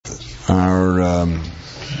our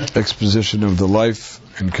exposition of the life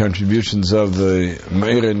and contributions of the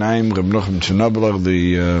Meir Einayim Reb Nochem Chernobyler,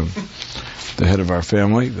 the head of our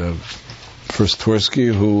family, the first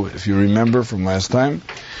Tversky, who, if you remember from last time,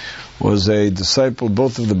 was a disciple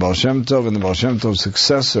both of the Baal Shem Tov and the Baal Shem Tov's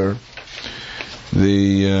successor,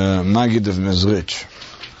 the Maggid of Mezrich.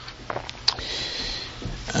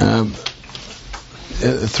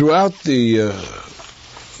 Throughout the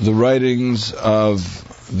writings of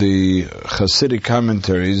the Hasidic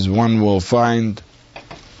commentaries, one will find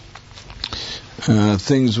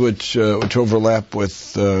things which overlap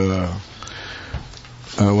with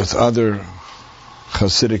other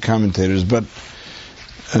Hasidic commentators, but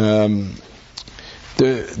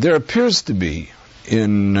there appears to be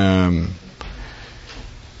in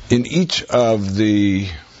each of the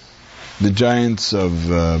giants of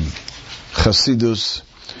Hasidus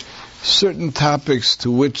certain topics to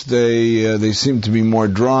which they seem to be more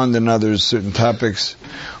drawn than others, certain topics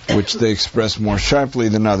which they express more sharply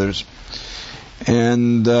than others.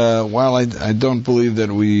 And while I don't believe that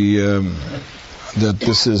that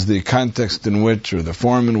this is the context in which, or the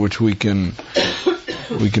form in which we can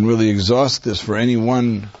really exhaust this for any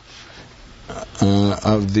one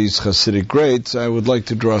of these Hasidic greats, I would like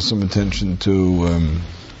to draw some attention to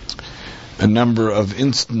a number of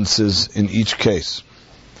instances in each case.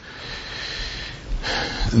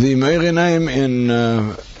 The Meir Einayim,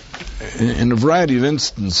 in a variety of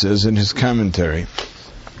instances in his commentary,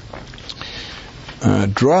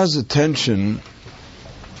 draws attention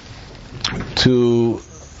to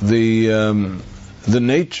the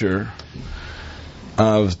nature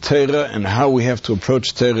of Torah and how we have to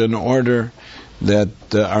approach Torah in order that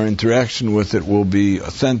our interaction with it will be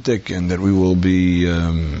authentic and that we will be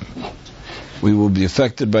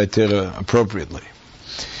affected by Torah appropriately.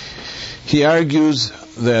 He argues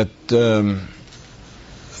that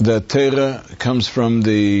Torah comes from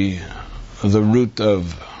the root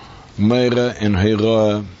of Meira and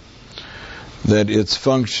Heira, that its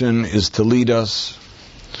function is to lead us,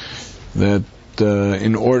 that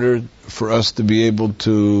in order for us to be able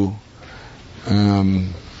to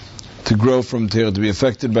grow from Torah, to be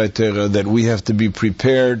affected by Torah, that we have to be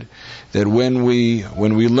prepared, that when we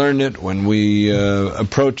learn it, when we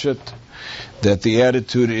approach it, that the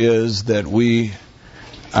attitude is that we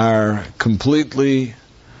are completely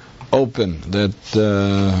open, that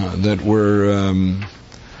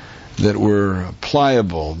we're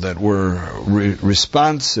pliable, that we're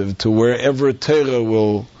responsive to wherever Torah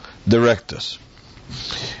will direct us,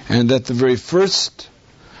 and that the very first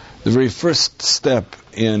step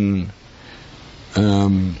in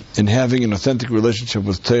having an authentic relationship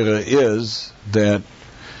with Torah is that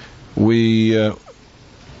we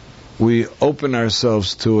open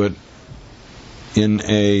ourselves to it in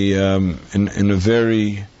a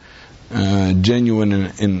very genuine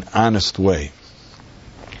and honest way.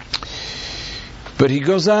 But he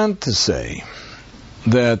goes on to say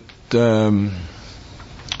that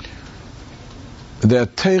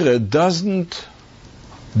Torah doesn't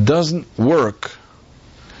work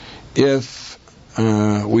if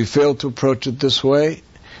we fail to approach it this way.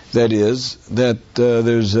 That is, that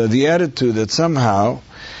there's the attitude that somehow,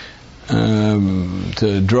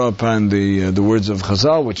 to draw upon the words of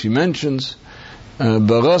Chazal, which he mentions,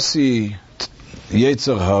 Barasi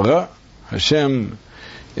Yetzer Hara, Hashem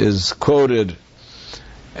is quoted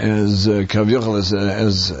as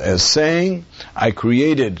as saying, I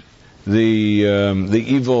created the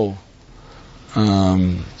evil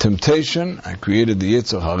temptation, I created the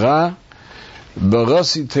Yetzer Hara,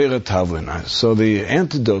 Barasi Torah Tavlin. So the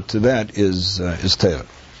antidote to that is Torah.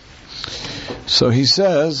 So he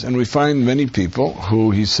says, and we find many people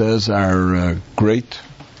who he says are great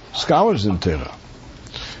scholars in Torah.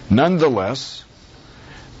 Nonetheless,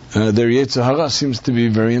 their Yetzer Hara seems to be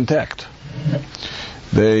very intact.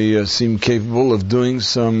 They seem capable of doing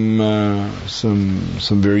some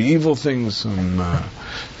very evil things, some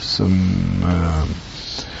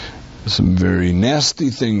very nasty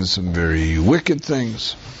things, some very wicked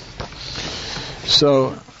things.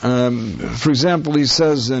 So, for example, he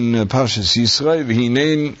says in Parshas Yisrael,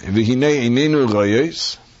 "V'hinei einenu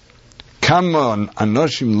rayos, kama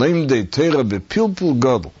anoshim lemdei Torah bepilpul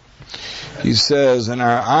gadol." He says, and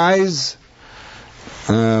our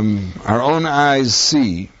own eyes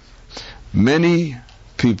see many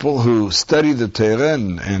people who study the Torah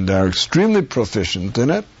and are extremely proficient in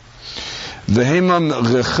it,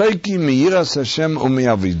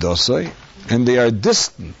 and they are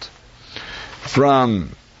distant from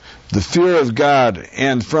the fear of God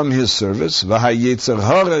and from His service,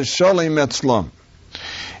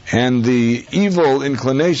 and the evil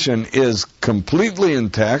inclination is completely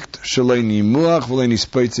intact.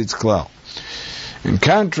 In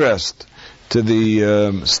contrast to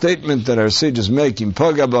the statement that our sages make,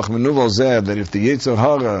 that if the Yetzer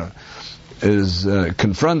Hara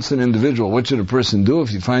confronts an individual, what should a person do if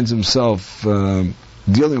he finds himself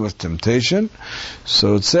dealing with temptation?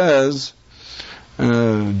 So it says,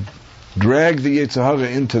 drag the Yetzer Hara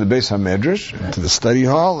into the Beis HaMedrash, into the study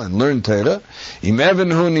hall, and learn Torah.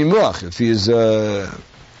 If he's as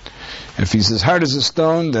hard as a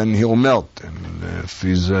stone, then he'll melt. And if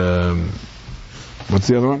he's what's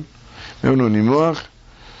the other one?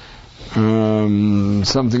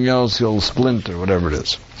 Something else, he'll splinter, whatever it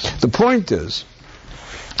is. The point is,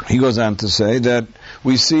 he goes on to say that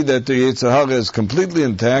we see that the Yetzer Hara is completely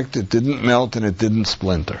intact, it didn't melt and it didn't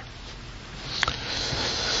splinter.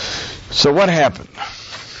 So what happened?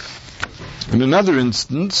 In another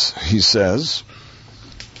instance, he says,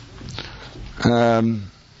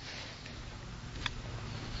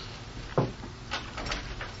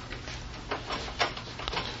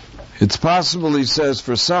 it's possible, he says,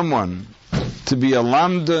 for someone to be a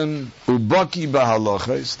lamdan ubaki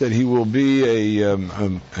b'halachos, that he will be a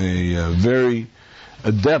very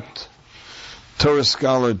adept Torah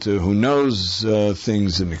scholar who knows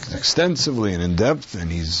things extensively and in depth,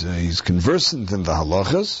 and he's conversant in the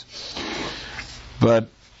halachas, but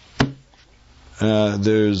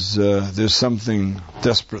there's something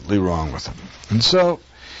desperately wrong with him. And so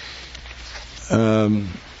the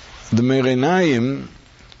Merenayim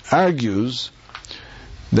argues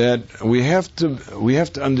that we have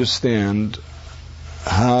to understand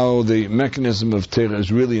how the mechanism of Torah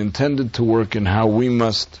is really intended to work and how we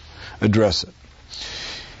must address it.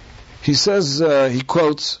 He says, he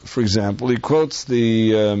quotes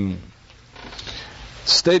the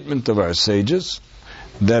statement of our sages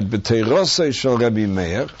that b'teirosei shel Rabbi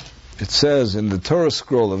Meir, it says in the Torah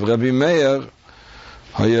scroll of Rabbi Meir,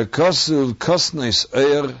 hayakasuv kosnes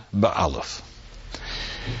eir ba'alef.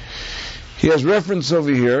 He has reference over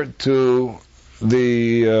here to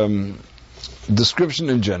the description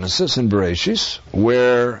in Genesis, in Bereshis,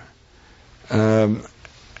 where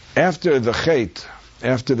after the chait,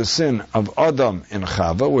 after the sin of Adam and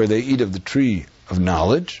Chava, where they eat of the tree of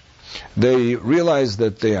knowledge, they realize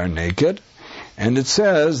that they are naked, and it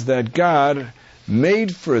says that God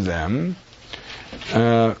made for them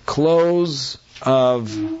clothes of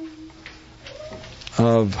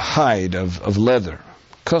hide, of leather,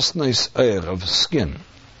 kosnes eir, of skin.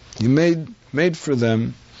 He made for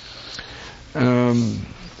them.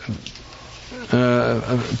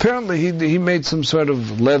 Apparently, he made some sort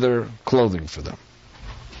of leather clothing for them.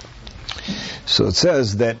 So it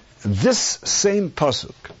says that this same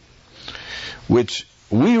pasuk, which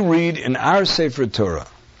we read in our Sefer Torah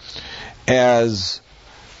as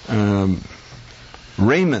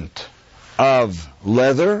raiment of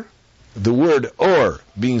leather, the word or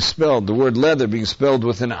being spelled, the word leather being spelled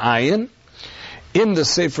with an ayin, in the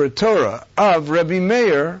Sefer Torah of Rabbi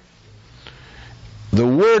Meir, the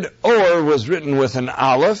word or was written with an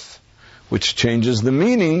aleph, which changes the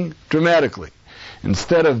meaning dramatically.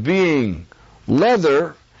 Instead of being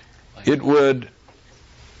leather, it would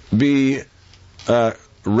be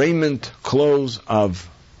raiment, clothes of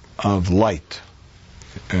light,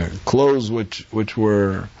 clothes which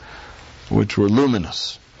were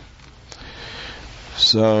luminous.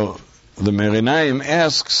 So the Merenayim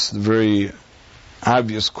asks the very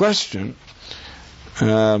obvious question.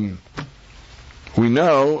 We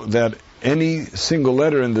know that any single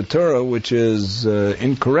letter in the Torah which is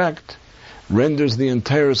incorrect renders the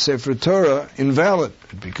entire Sefer Torah invalid.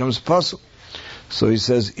 It becomes pasul. So he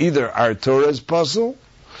says either our Torah is pasul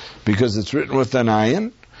because it's written with an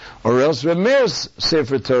ayin, or else Reb Meir's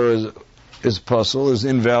Sefer Torah is pasul, is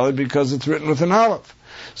invalid because it's written with an aleph.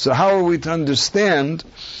 So how are we to understand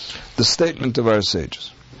the statement of our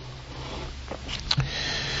sages?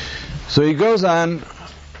 So he goes on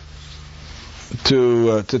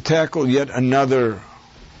to tackle yet another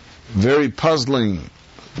very puzzling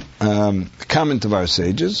comment of our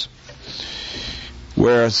sages,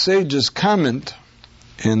 where our sages comment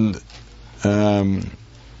and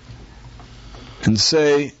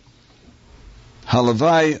say,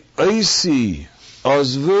 Halavai oisi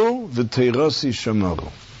ozvu v'teirosi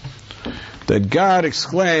shamaru. That God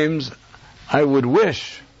exclaims, I would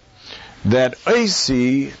wish that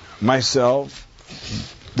oisi, myself,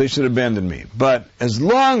 they should abandon me. But as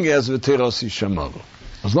long as v'teirosi shamaru,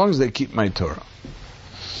 as long as they keep my Torah.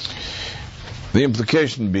 The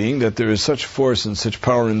implication being that there is such force and such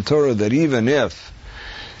power in Torah that even if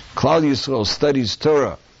Klal Yisrael studies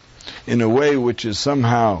Torah in a way which is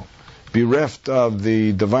somehow bereft of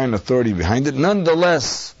the divine authority behind it.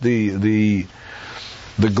 Nonetheless, the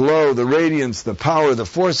glow, the radiance, the power, the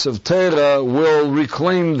force of Torah will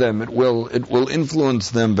reclaim them. It will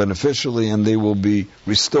influence them beneficially, and they will be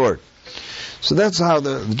restored. So that's how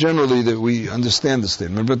generally that we understand the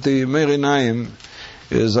statement. But the Meir Einayim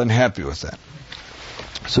is unhappy with that.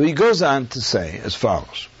 So he goes on to say as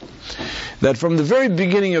follows: that from the very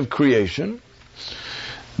beginning of creation,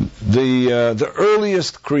 the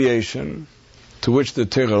earliest creation to which the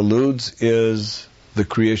Torah alludes is the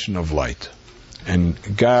creation of light. And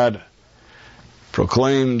God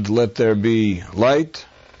proclaimed, "Let there be light,"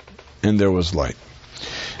 and there was light.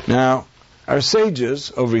 Now, our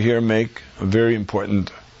sages over here make a very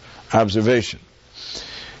important observation.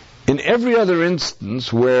 In every other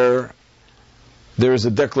instance where there is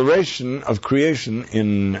a declaration of creation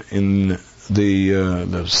in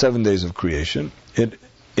the 7 days of creation, it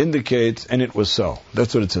indicates, and it was so.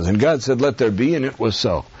 That's what it says. And God said, "Let there be," and it was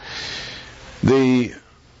so. The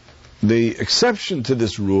exception to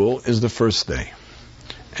this rule is the first day.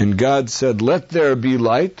 And God said, "Let there be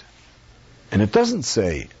light," and it doesn't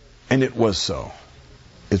say, "and it was so."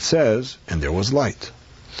 It says, "and there was light."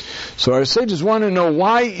 So our sages want to know,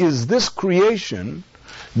 why is this creation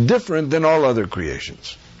different than all other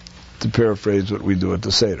creations? To paraphrase what we do at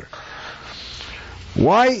the Seder.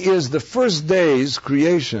 Why is the first day's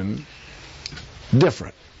creation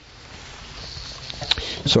different?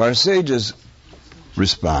 So our sages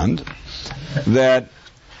respond that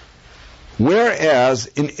whereas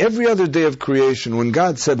in every other day of creation, when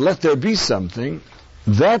God said, "Let there be something,"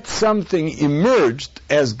 that something emerged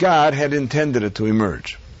as God had intended it to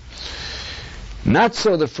emerge. Not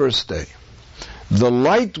so the first day. The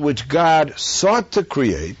light which God sought to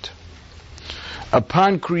create,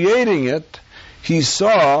 upon creating it, He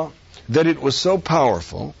saw that it was so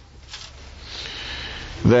powerful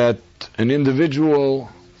that an individual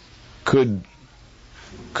could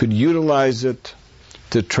utilize it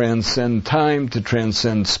to transcend time, to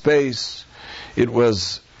transcend space. It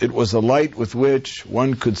was a light with which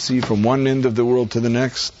one could see from one end of the world to the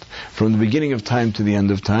next, from the beginning of time to the end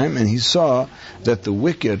of time, and He saw that the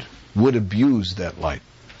wicked would abuse that light.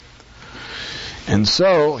 And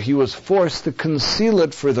so He was forced to conceal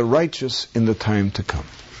it for the righteous in the time to come.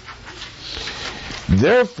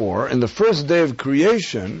 Therefore, in the first day of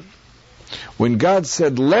creation, when God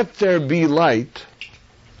said, "Let there be light,"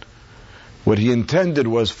 what He intended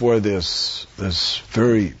was for this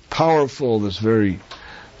very powerful, this very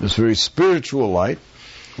spiritual light,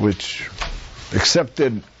 which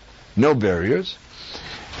accepted no barriers.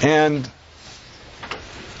 And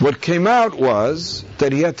what came out was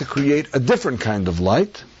that He had to create a different kind of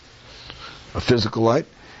light, a physical light.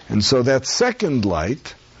 And so that second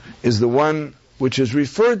light is the one which is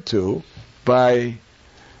referred to by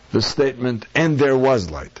the statement, "and there was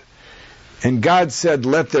light." And God said,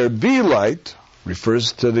 "Let there be light,"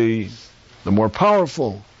 refers to the more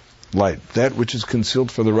powerful light, that which is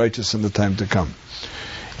concealed for the righteous in the time to come.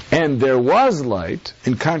 And there was light,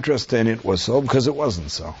 in contrast to "and it was so," because it wasn't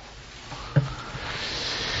so.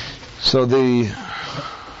 So the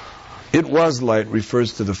 "it was light"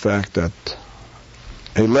 refers to the fact that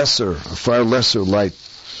a far lesser light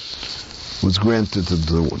was granted to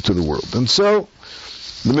the world. And so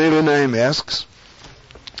the Meir Einayim asks,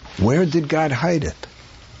 where did God hide it?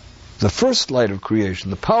 The first light of creation,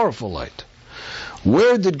 the powerful light.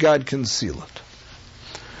 Where did God conceal it?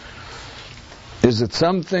 Is it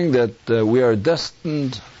something that we are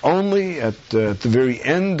destined only at the very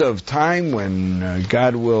end of time when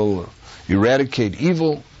God will eradicate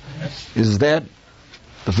evil? Is that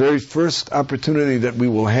the very first opportunity that we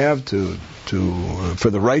will have for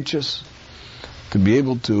the righteous to be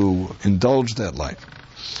able to indulge that light?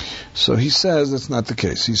 So he says that's not the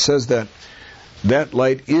case. He says that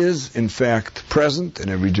light is in fact present in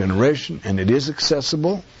every generation, and it is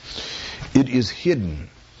accessible. It is hidden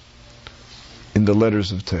in the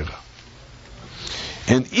letters of Torah.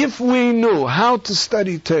 And if we knew how to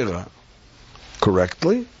study Torah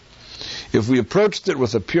correctly, if we approached it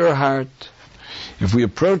with a pure heart, if we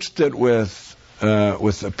approached it with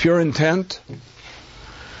a pure intent,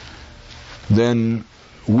 then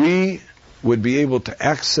we would be able to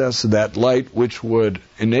access that light which would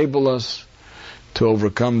enable us to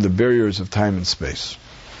overcome the barriers of time and space.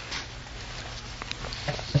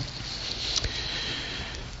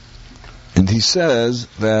 And he says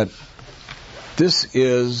that this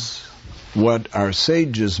is what our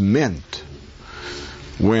sages meant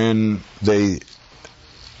when they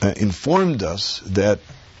informed us that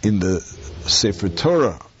in the Sefer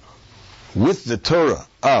Torah, with the Torah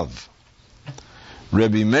of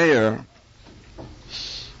Rebbe Meir,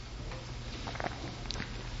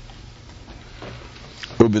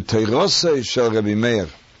 U'b'teirosei shel Rabbi Meir.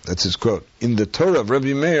 That's his quote. In the Torah of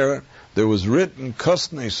Rabbi Meir, there was written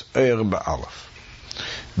Kosnes Eir Ba'alef.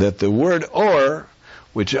 That the word or,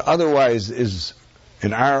 which otherwise is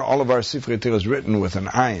in all of our Sifrei Torah is written with an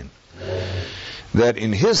ayin, that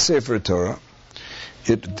in his Sefer Torah,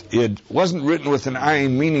 it wasn't written with an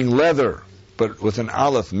ayin meaning leather, but with an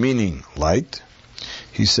aleph meaning light.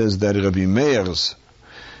 He says that Rabbi Meir's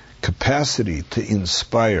capacity to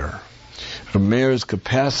inspire, Rabbi Meir's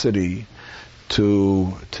capacity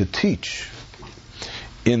to teach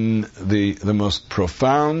in the most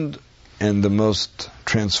profound and the most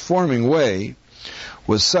transforming way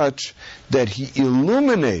was such that he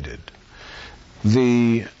illuminated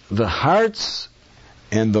the hearts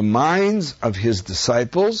and the minds of his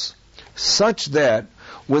disciples such that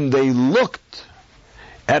when they looked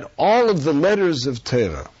at all of the letters of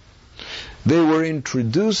Torah, they were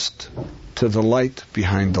introduced to the light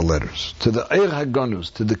behind the letters, to the Eir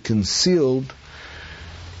HaGanuz, to the concealed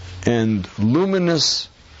and luminous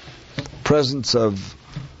presence of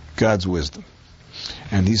God's wisdom.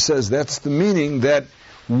 And he says that's the meaning, that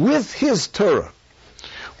with his Torah,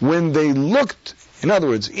 when they looked, in other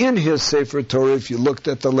words, in his Sefer Torah, if you looked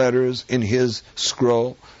at the letters in his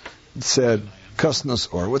scroll, it said Kosnos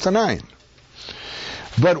Or with an ayin.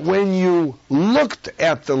 But when you looked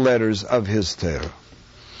at the letters of his Torah,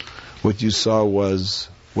 what you saw was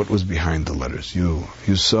what was behind the letters. You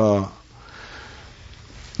saw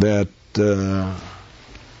that there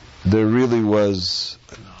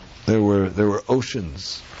were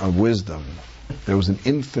oceans of wisdom. There was an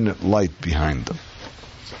infinite light behind them.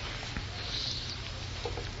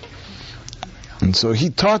 And so he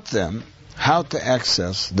taught them how to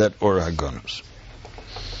access that Or HaGanuz.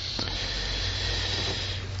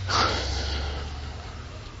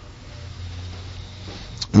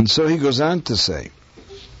 And so he goes on to say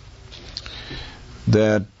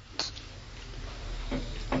that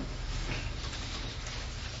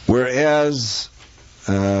whereas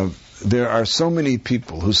there are so many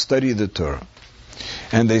people who study the Torah,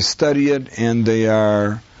 and they study it and they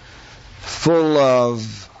are full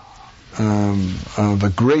of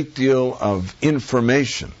a great deal of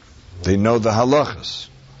information. They know the halachas.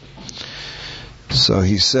 So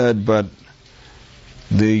he said, but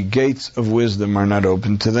the gates of wisdom are not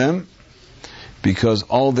open to them because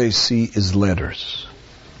all they see is letters.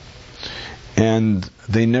 And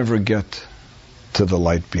they never get to the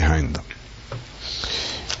light behind them.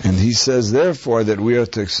 And he says, therefore, that we are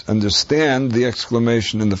to understand the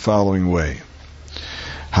exclamation in the following way.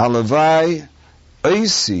 Halavai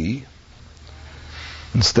Eisi,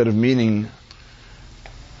 instead of meaning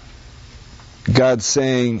God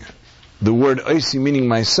saying the word Eisi meaning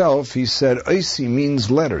myself, he said Eisi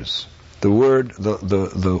means letters. The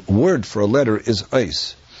word for a letter is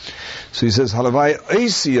Eis. So he says, Halavai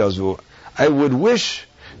Eisi Azu, I would wish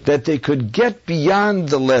that they could get beyond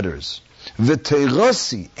the letters.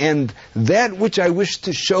 V'teirasi, and that which I wish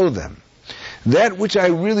to show them, that which I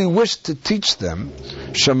really wish to teach them,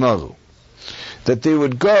 shamaru, that they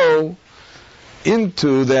would go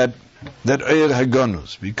into that Eir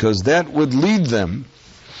HaGanuz, because that would lead them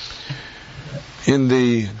in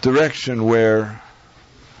the direction where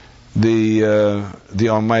the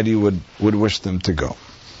Almighty would wish them to go.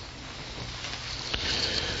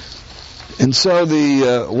 And so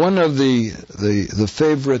one of the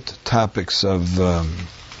favorite topics of the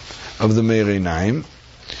Meirei Naim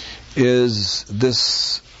is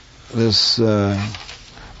this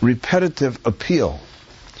repetitive appeal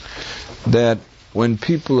that when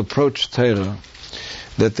people approach Torah,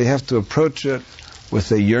 that they have to approach it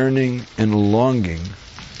with a yearning and a longing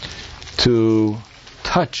to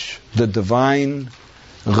touch the divine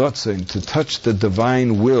Ratzon, to touch the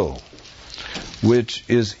divine will, which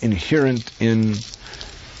is inherent in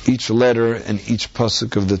each letter and each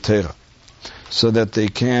pasuk of the Torah, so that they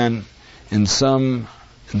can, in some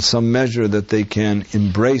measure, that they can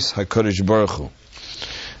embrace HaKadosh Baruch Hu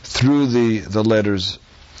through the letters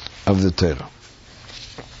of the Torah.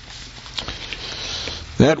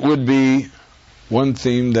 That would be one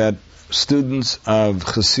theme that students of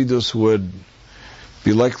Chassidus would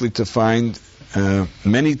be likely to find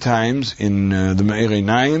many times in the Meirei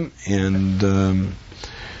Naim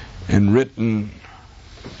and written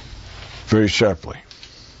very sharply.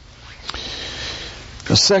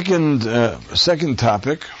 A second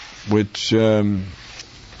topic, which it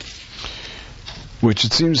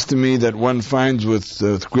seems to me that one finds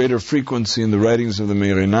with greater frequency in the writings of the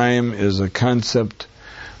Meirei Naim, is a concept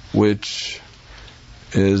which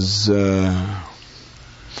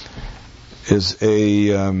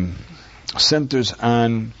centers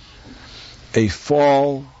on a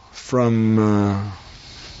fall from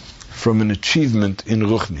from an achievement in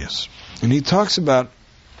Ruchnius. And he talks about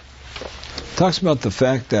the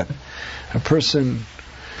fact that a person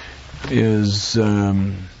is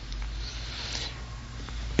a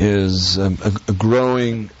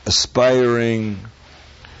growing, aspiring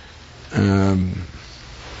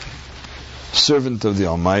servant of the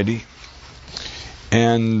Almighty,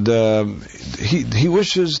 and he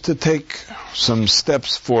wishes to take some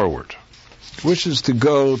steps forward. He wishes to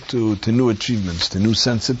go to new achievements, to new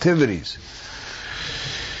sensitivities.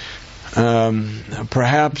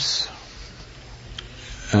 Perhaps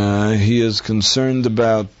he is concerned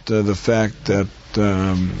about the fact that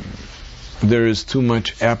there is too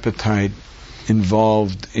much appetite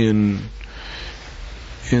involved in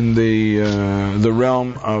the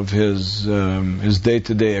realm of his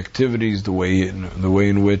day-to-day activities, the way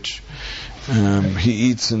in which he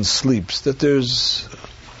eats and sleeps.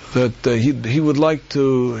 He would like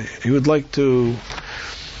to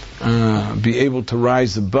be able to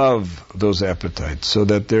rise above those appetites, so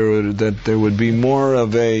that there would be more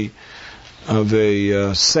of a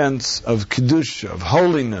sense of kedusha, of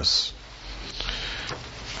holiness,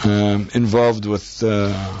 involved with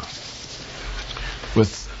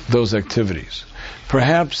those activities.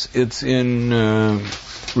 Perhaps it's in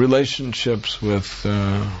relationships with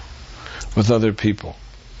other people.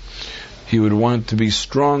 He would want to be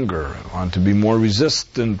stronger, want to be more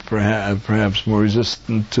resistant, perhaps more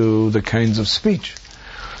resistant to the kinds of speech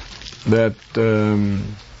that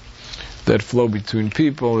flow between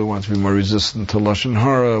people. He wants to be more resistant to Lashon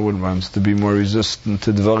Hara, wants to be more resistant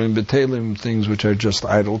to Dvarim B'Telim, things which are just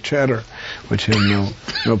idle chatter, which have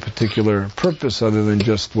no particular purpose other than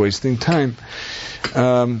just wasting time.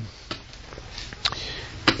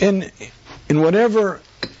 In whatever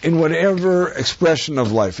expression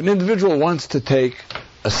of life, an individual wants to take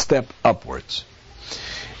a step upwards.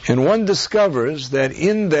 And one discovers that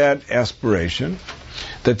in that aspiration,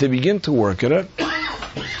 that they begin to work at it,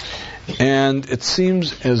 and it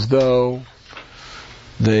seems as though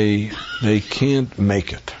they can't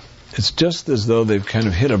make it. It's just as though they've kind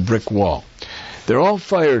of hit a brick wall. They're all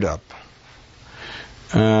fired up.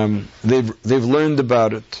 They've learned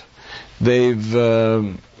about it. They've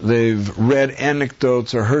read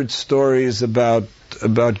anecdotes or heard stories about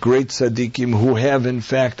great tzaddikim who have in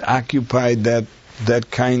fact occupied that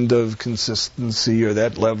kind of consistency, or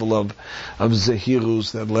that level of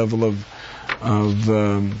zehirus, that level of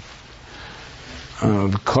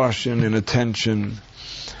caution and attention.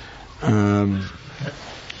 And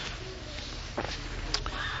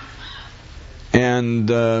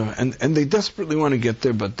they desperately want to get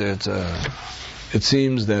there, but it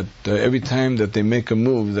seems that every time that they make a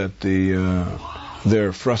move, that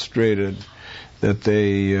they're frustrated, that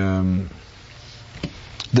they're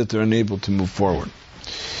unable to move forward.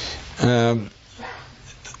 The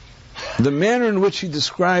manner in which he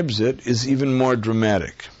describes it is even more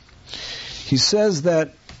dramatic. He says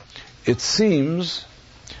that it seems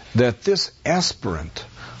that this aspirant,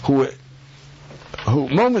 who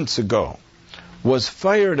moments ago was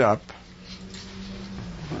fired up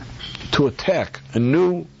to attack a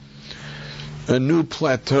new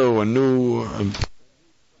plateau,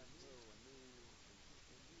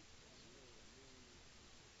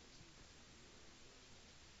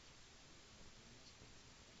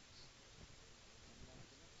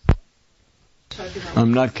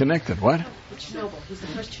 I'm not connected. What? Chernobyl. He's the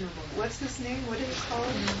first Chernobyl. What's this name? What is it called?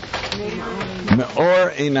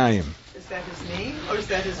 Me'or Einayim. Is that his name, or is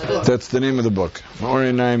that his book? That's the name of the book. Me'or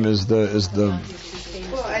Einayim is the.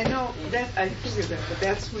 Well, I know that. I figured that, but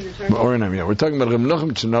that's who you're talking Me'or about. Einayim. Yeah, we're talking about Reb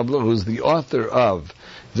Menachem Chernobyl, who's the author of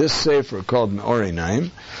this sefer called Me'or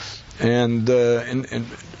Einayim, and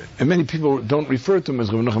many people don't refer to him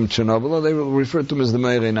as Reb Menachem Chernobyl. They will refer to him as the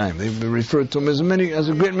Me'or Einayim. They refer to him as a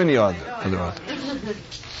great many other authors.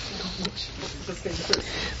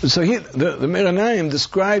 So the Me'or Einayim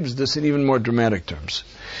describes this in even more dramatic terms.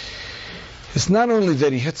 It's not only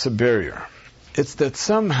that he hits a barrier, it's that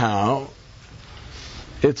somehow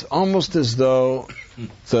it's almost as though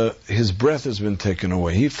his breath has been taken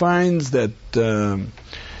away. He finds that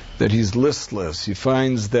he's listless. He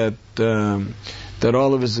finds that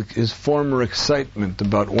all of his former excitement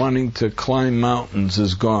about wanting to climb mountains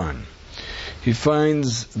is gone. He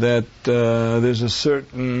finds that there's a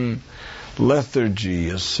certain lethargy,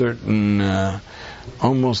 a certain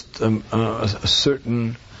almost a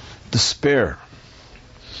certain despair,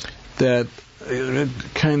 that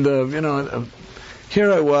kind of,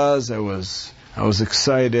 here I was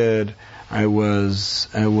excited, I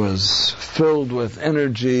was filled with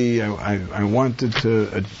energy, I wanted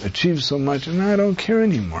to achieve so much, and I don't care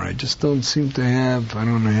anymore. I just don't have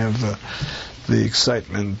the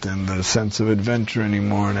excitement and the sense of adventure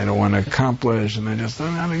anymore, and I don't want to accomplish, and I just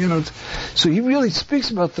don't. So he really speaks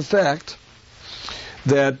about the fact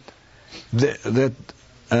that the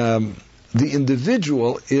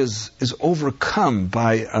individual is overcome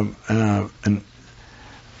by an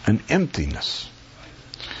emptiness,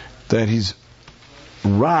 that he's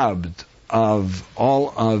robbed of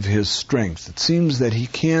all of his strength. It seems that he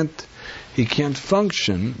can't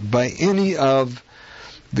function by any of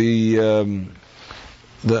the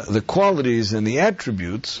qualities and the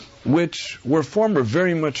attributes which were former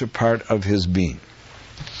very much a part of his being.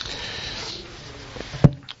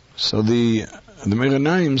 So the Meir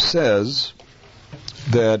Einayim says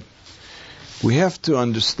that we have to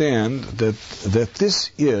understand that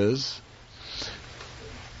this is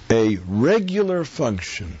a regular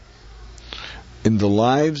function in the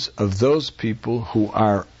lives of those people who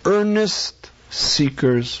are earnest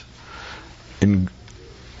seekers in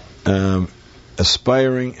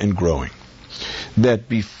aspiring and growing. That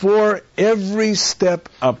before every step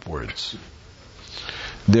upwards,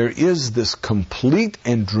 there is this complete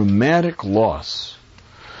and dramatic loss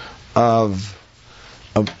of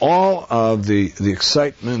all of the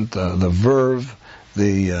excitement, the verve,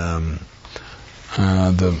 the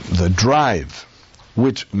drive,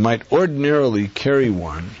 which might ordinarily carry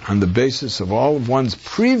one on the basis of all of one's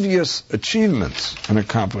previous achievements and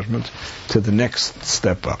accomplishments to the next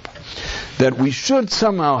step up. That we should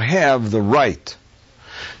somehow have the right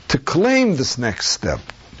to claim this next step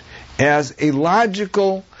as a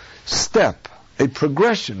logical step, a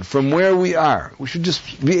progression from where we are. We should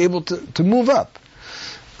just be able to move up.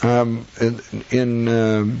 In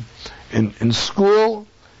school,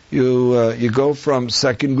 you go from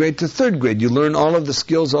second grade to third grade. You learn all of the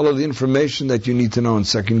skills, all of the information that you need to know in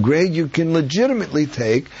second grade. You can legitimately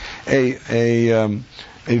take a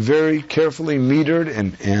very carefully metered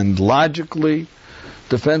and logically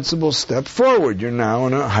defensible step forward. You're now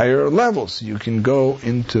on a higher level, so you can go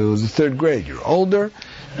into the third grade. You're older,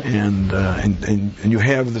 and you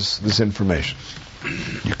have this information.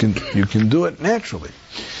 You can do it naturally.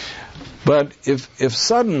 But if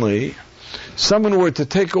suddenly someone were to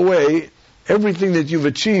take away everything that you've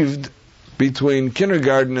achieved between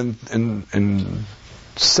kindergarten and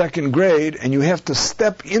second grade, and you have to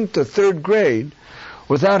step into third grade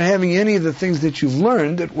without having any of the things that you've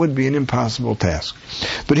learned, it would be an impossible task.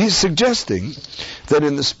 But he's suggesting that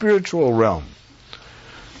in the spiritual realm,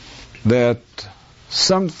 that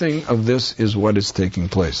something of this is what is taking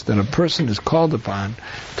place. That a person is called upon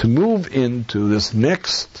to move into this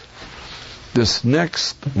next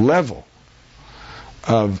level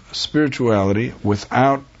of spirituality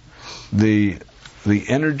without the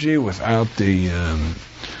energy, without the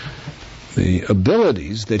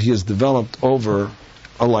abilities that he has developed over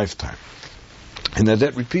a lifetime, and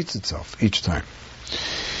that repeats itself each time.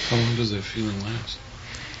 How long does that feeling last?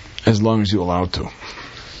 As long as you allow it to.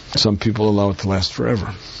 Some people allow it to last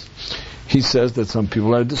forever. He says that some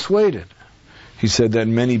people are dissuaded. He said that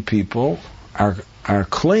many people are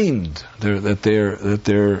claimed that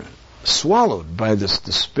they're swallowed by this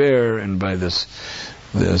despair and by this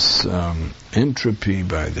entropy,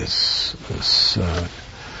 by this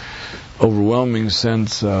overwhelming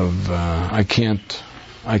sense of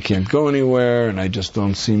I can't go anywhere, and I just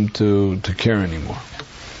don't seem to care anymore.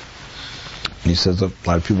 And he says a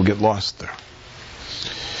lot of people get lost there.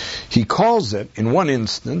 He calls it, in one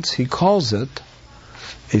instance, a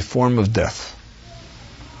form of death.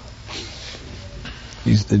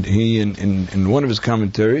 He in one of his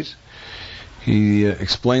commentaries, he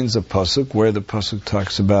explains a pasuk where the pasuk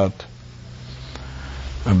talks about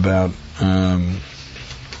a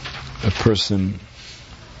person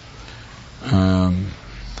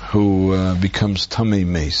who becomes tamei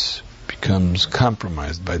meis, becomes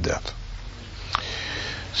compromised by death.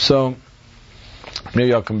 So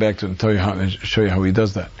maybe I'll come back to it and show you how he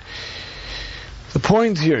does that. The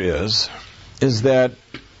point here is that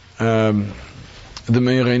the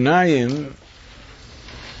Meir Einayim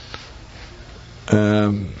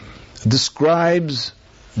describes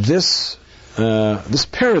this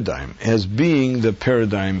paradigm as being the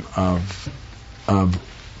paradigm of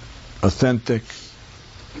authentic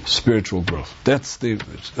spiritual growth. That's the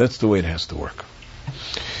way it has to work.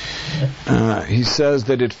 He says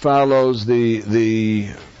that it follows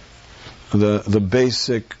the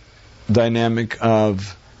basic dynamic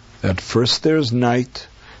of that first there's night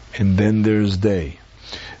and then there's day.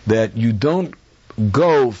 That you don't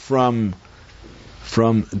go from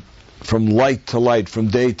light to light, from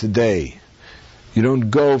day to day. You don't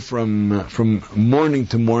go from morning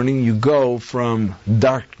to morning. You go from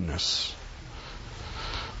darkness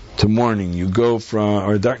to morning, you go from,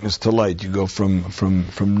 or darkness to light, you go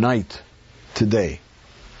from night to day.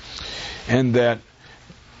 And that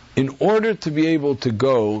in order to be able to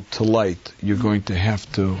go to light, you're going to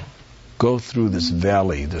have to go through this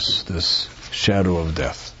valley, this shadow of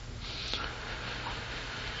death.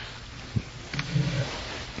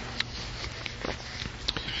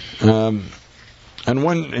 And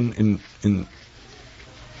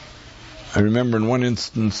I remember in one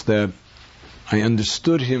instance that I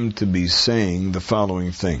understood him to be saying the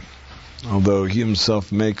following thing, although he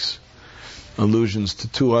himself makes allusions to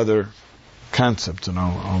two other concepts, and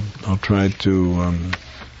I'll try to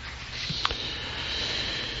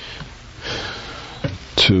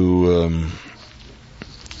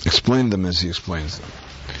explain them as he explains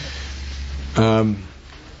them.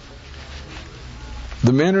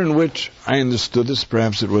 The manner in which I understood this,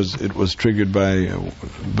 perhaps it was triggered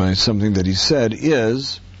by something that he said,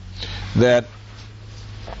 is that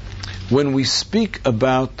when we speak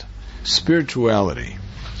about spirituality,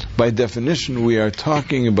 by definition we are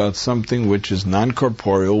talking about something which is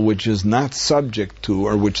non-corporeal, which is not subject to,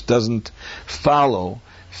 or which doesn't follow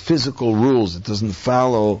physical rules. It doesn't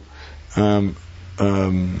follow the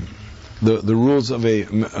rules of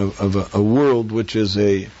a world which is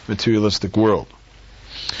a materialistic world.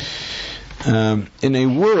 In a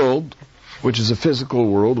world which is a physical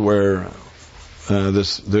world, where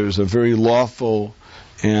there's a very lawful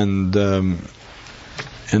and a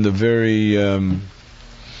very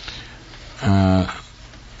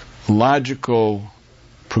logical,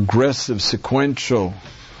 progressive, sequential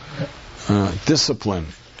discipline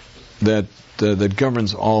that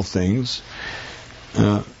governs all things.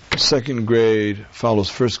 Second grade follows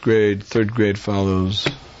first grade, third grade follows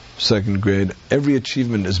second grade. Every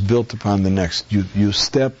achievement is built upon the next. You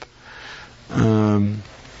step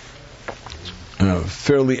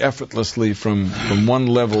fairly effortlessly from one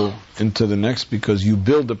level into the next, because you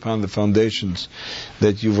build upon the foundations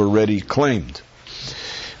that you've already claimed.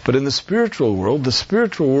 But in the spiritual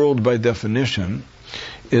world by definition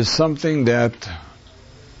is something that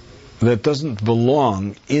doesn't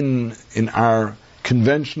belong in our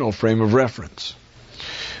conventional frame of reference.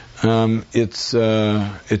 It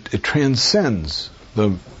transcends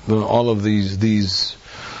all of these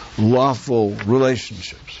lawful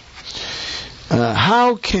relationships.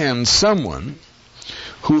 How can someone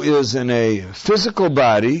who is in a physical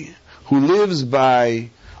body, who lives by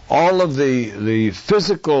all of the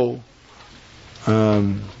physical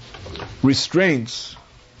restraints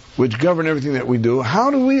which govern everything that we do, how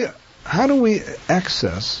do we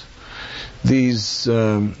access these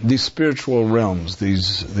spiritual realms,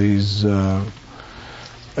 these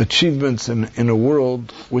achievements in a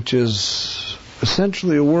world which is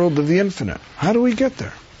essentially a world of the infinite? How do we get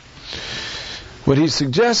there? What he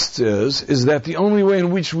suggests is that the only way in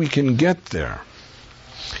which we can get there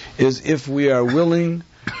is if we are willing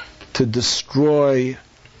to destroy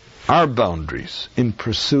our boundaries in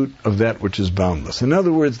pursuit of that which is boundless. In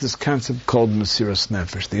other words, this concept called Mesiras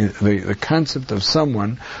Nefesh, the concept of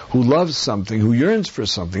someone who loves something, who yearns for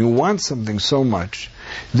something, who wants something so much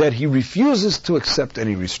that he refuses to accept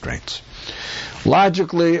any restraints.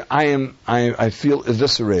 Logically, I feel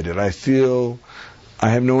eviscerated. I feel I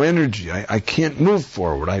have no energy. I can't move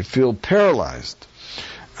forward. I feel paralyzed.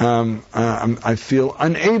 I feel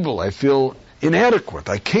unable. I feel inadequate.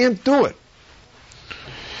 I can't do it.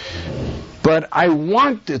 But I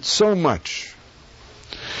want it so much.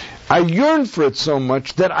 I yearn for it so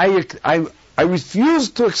much that I refuse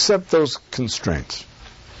to accept those constraints.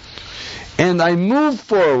 And I move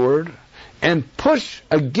forward and push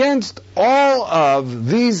against all of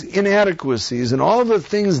these inadequacies and all of the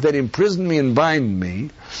things that imprison me and bind me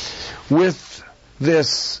with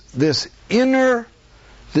this inner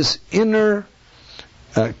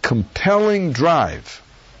compelling drive,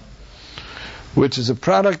 which is a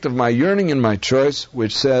product of my yearning and my choice,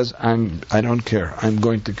 which says, I don't care. I'm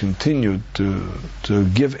going to continue to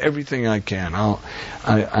give everything I can.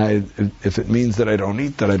 If it means that I don't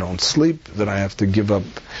eat, that I don't sleep, that I have to give up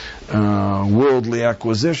worldly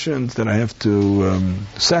acquisitions, that I have to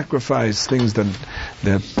sacrifice things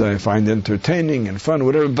that I find entertaining and fun,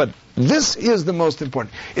 whatever. But this is the most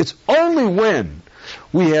important. It's only when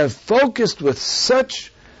we have focused with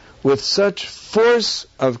such force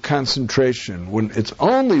of concentration, it's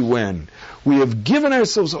only when we have given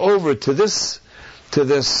ourselves over to this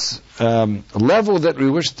level that we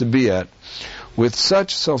wish to be at, with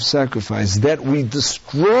such self-sacrifice, that we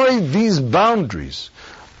destroy these boundaries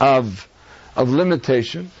of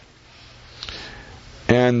limitation.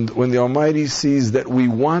 And when the Almighty sees that we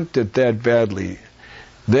want it that badly,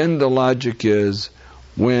 then the logic is,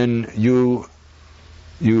 when you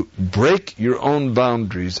you break your own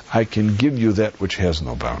boundaries, I can give you that which has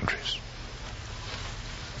no boundaries.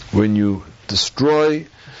 When you destroy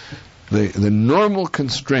the normal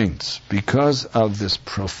constraints because of this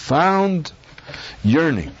profound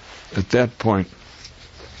yearning, at that point,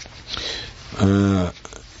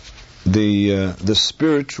 the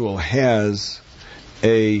spiritual has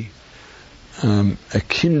a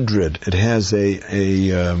kindred. It has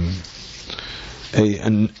a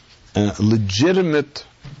legitimate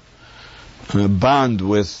bond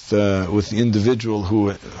with the individual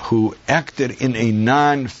who acted in a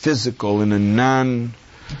non-physical, in a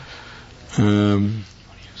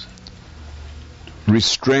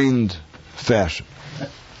non-restrained fashion.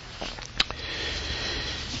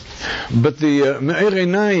 But the Me'er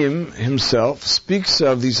Einayim himself speaks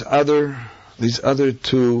of these other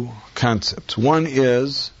two concepts. One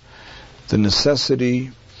is the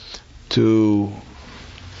necessity to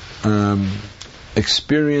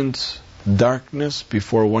experience darkness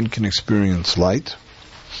before one can experience light,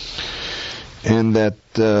 and that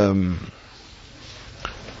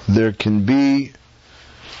there can be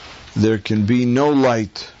no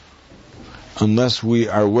light unless we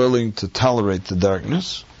are willing to tolerate the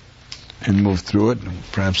darkness and move through it. And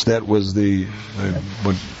perhaps that was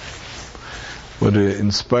what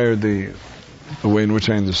inspired the way in which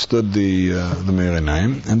I understood the Me'er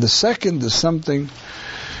Einayim. And the second is something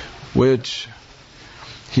which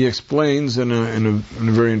he explains in a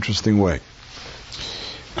very interesting way.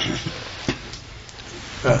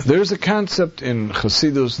 There's a concept in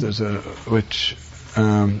Chassidus which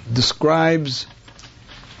describes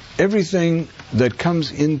everything that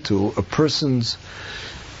comes into a person's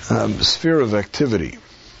sphere of activity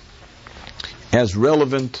as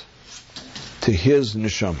relevant to his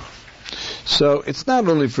neshama. So it's not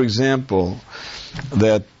only, for example,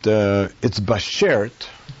 that it's bashert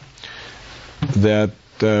that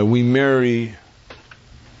we marry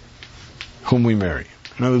whom we marry.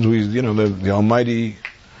 In other words, the Almighty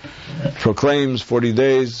proclaims 40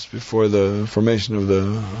 days before the formation of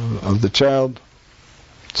the child,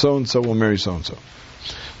 so and so will marry so and so.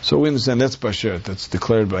 So we understand that's bashert, that's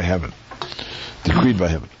declared by heaven, decreed by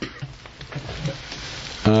heaven.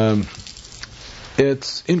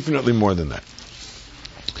 It's infinitely more than that.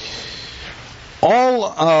 All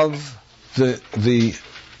of the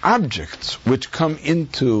objects which come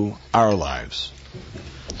into our lives,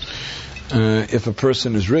 if a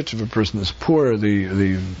person is rich, if a person is poor,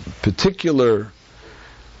 the particular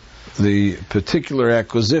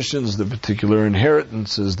acquisitions, the particular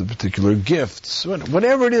inheritances, the particular gifts,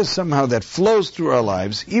 whatever it is somehow that flows through our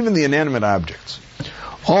lives, even the inanimate objects,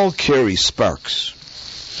 all carry sparks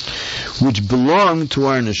which belong to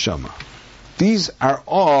our neshama. These are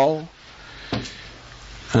all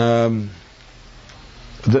the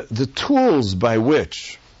tools by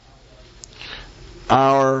which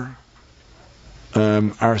our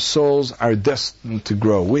souls are destined to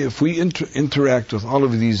grow. If we interact with all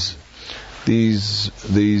of these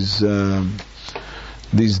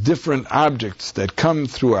different objects that come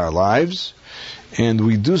through our lives, and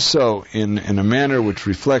we do so in a manner which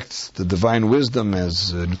reflects the divine wisdom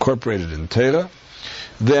as incorporated in Torah,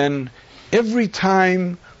 then every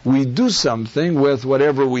time we do something with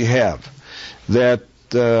whatever we have that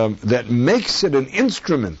makes it an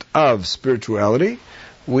instrument of spirituality,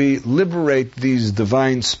 we liberate these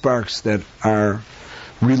divine sparks that are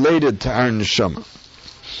related to our neshama,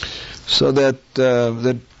 so that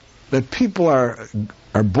people are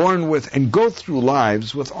born with and go through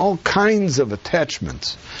lives with all kinds of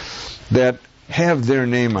attachments that have their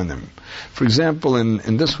name on them. For example,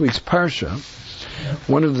 in this week's Parsha,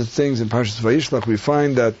 one of the things in Parshas Vayishlach, we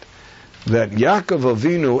find that Yaakov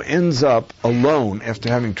Avinu ends up alone after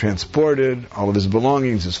having transported all of his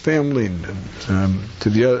belongings, his family, to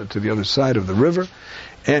the other side of the river,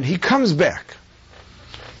 and he comes back.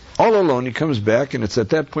 All alone, he comes back, and it's at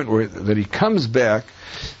that point that he comes back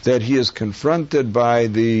that he is confronted by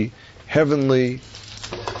the heavenly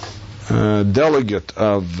delegate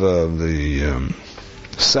of the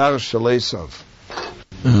Sar Shel Esav,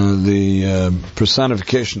 the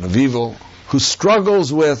personification of evil, who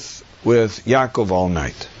struggles with Yaakov all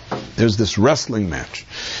night. There's this wrestling match.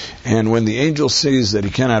 And when the angel sees that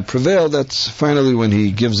he cannot prevail, that's finally when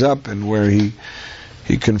he gives up and where he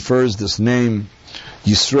confers this name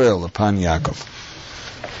Yisrael upon Yaakov.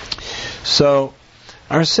 So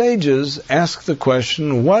our sages ask the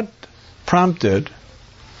question, what prompted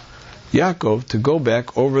Yaakov to go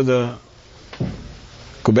back over the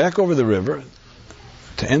river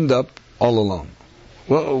to end up all alone?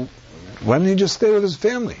 Well, why didn't he just stay with his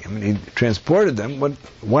family? I mean, he transported them.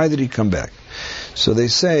 Why did he come back? So they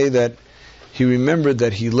say that he remembered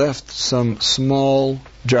that he left some small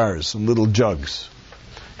jars, some little jugs.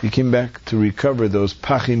 He came back to recover those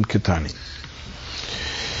pachim ketani.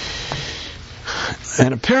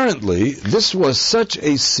 And apparently, this was such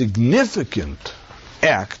a significant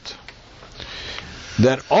act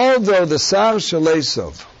that although the Sar Shel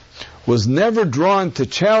Esav was never drawn to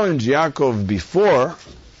challenge Yaakov before,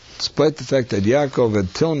 despite the fact that Yaakov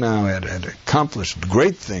had till now had accomplished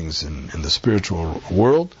great things in the spiritual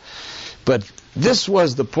world, but this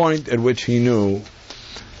was the point at which he knew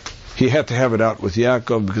he had to have it out with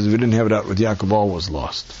Yaakov, because if he didn't have it out with Yaakov, all was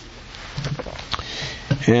lost.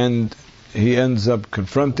 And he ends up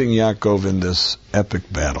confronting Yaakov in this epic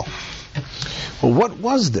battle. Well, what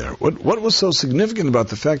was there? What was so significant about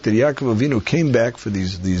the fact that Yaakov Avinu came back for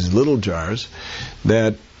these little jars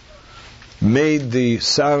that made the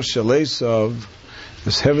Sar Shel Esav,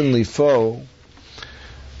 this heavenly foe,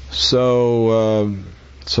 so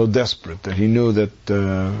desperate that he knew that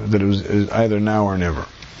it was either now or never?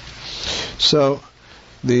 So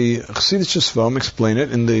the Chassidish Sfarim explain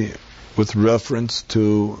it with reference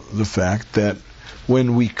to the fact that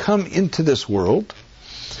when we come into this world,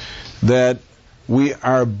 that we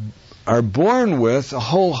are born with a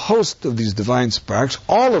whole host of these divine sparks,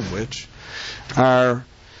 all of which are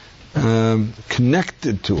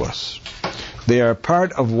connected to us. They are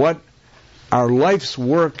part of what our life's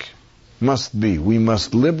work must be. We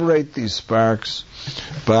must liberate these sparks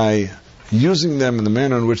by using them in the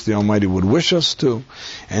manner in which the Almighty would wish us to,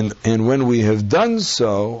 and when we have done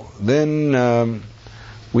so, then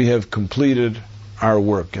we have completed our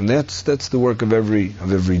work, and that's the work of every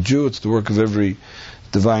Jew. It's the work of every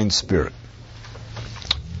divine spirit,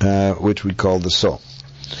 which we call the soul.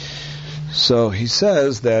 So he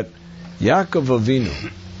says that Yaakov Avinu,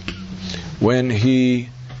 when he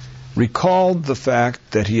recalled the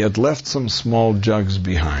fact that he had left some small jugs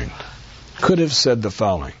behind, could have said the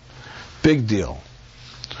following: big deal.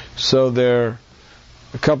 So they're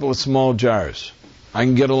a couple of small jars. I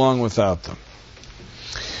can get along without them.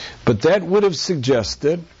 But that would have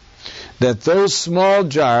suggested that those small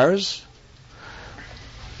jars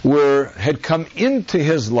had come into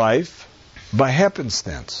his life by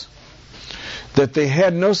happenstance, that they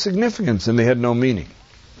had no significance and they had no meaning.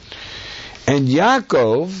 And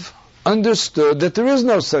Yaakov understood that there is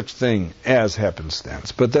no such thing as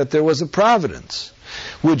happenstance, but that there was a providence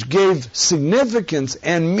which gave significance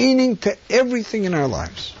and meaning to everything in our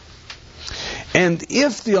lives. And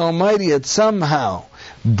if the Almighty had somehow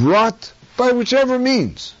brought, by whichever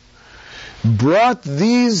means, brought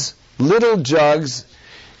these little jugs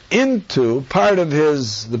into part of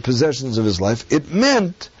the possessions of his life, it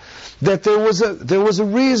meant that there was a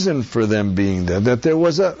reason for them being there, that there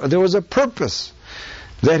was a purpose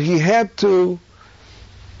that he had to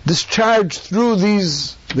discharge through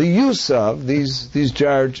the use of these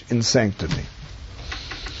jars in sanctity.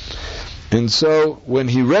 And so when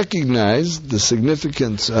he recognized the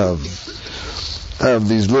significance of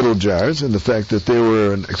these little jars and the fact that they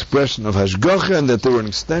were an expression of Hashgacha and that they were an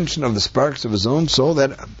extension of the sparks of his own soul,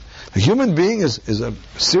 that a human being is a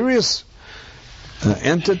serious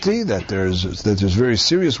entity, that there's very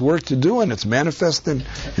serious work to do, and it's manifested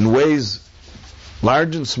in ways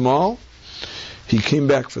large and small, he came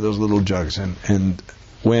back for those little jugs. And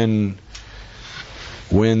when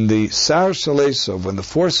the Sar Shel Esav, when the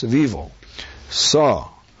force of evil saw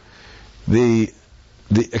the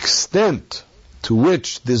extent to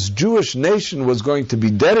which this Jewish nation was going to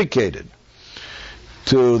be dedicated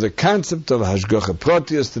to the concept of Hashgacha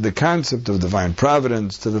Protius, to the concept of divine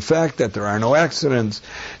providence, to the fact that there are no accidents,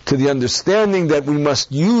 to the understanding that we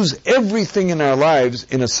must use everything in our lives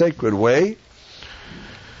in a sacred way,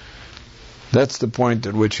 that's the point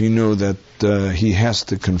at which he knew that he has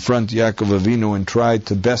to confront Yaakov Avinu and try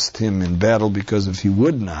to best him in battle, because if he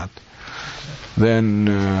would not, then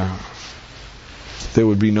there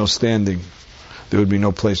would be no standing, there would be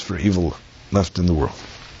no place for evil left in the world.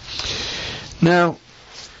 Now,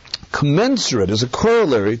 commensurate, as a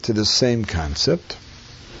corollary to this same concept,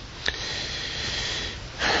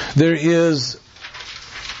 there is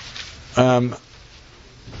an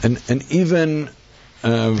even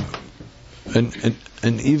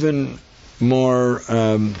more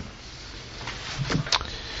a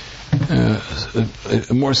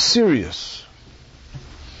more serious,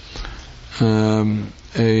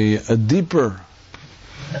 a deeper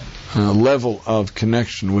level of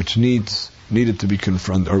connection which needed to be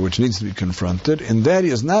confronted, or which needs to be confronted, and that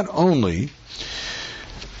is not only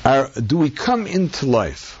do we come into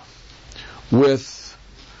life with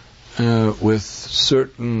with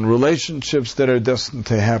certain relationships that are destined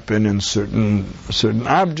to happen, and certain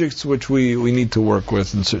objects which we need to work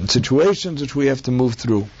with, and certain situations which we have to move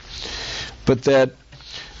through. But that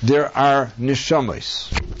there are neshamas,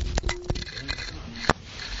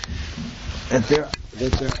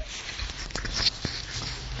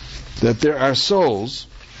 that there are souls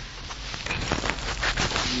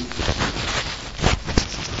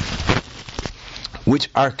which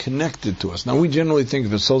are connected to us. Now, we generally think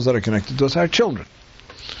the souls that are connected to us are children.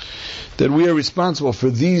 That we are responsible for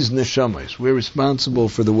these neshamas. We are responsible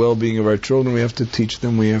for the well-being of our children. We have to teach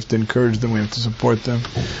them, we have to encourage them, we have to support them,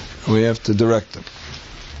 we have to direct them.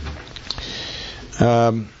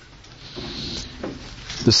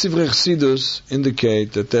 The Sivrei Chassidus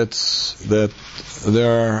indicate that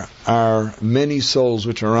there are many souls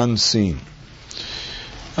which are unseen,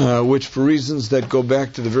 which, for reasons that go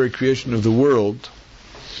back to the very creation of the world,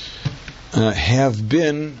 have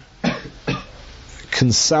been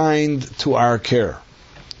consigned to our care.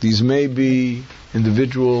 These may be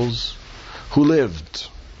individuals who lived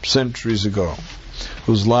centuries ago,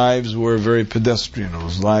 whose lives were very pedestrian,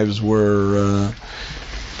 whose lives were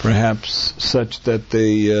perhaps such that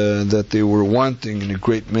they were wanting in a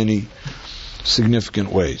great many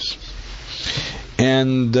significant ways,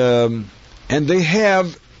 and there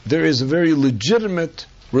is a very legitimate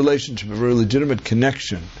relationship, a very legitimate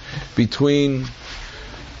connection between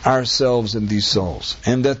ourselves and these souls,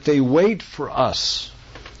 and that they wait for us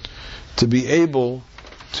to be able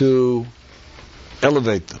to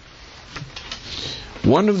elevate them.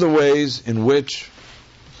 One of the ways in which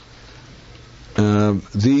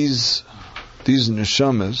these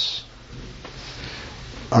neshamas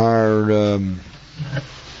are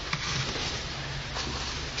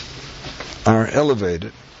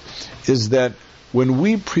elevated is that when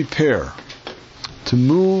we prepare to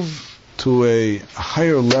move to a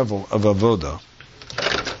higher level of avodah,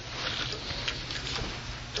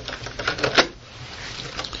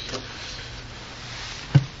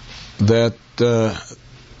 that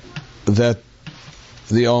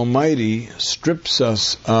the Almighty strips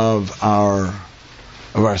us of our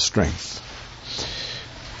strength.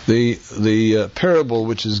 The parable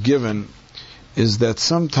which is given is that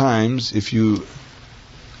sometimes if you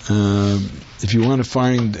want to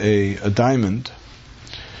find a diamond,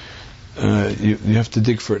 you have to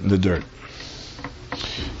dig for it in the dirt.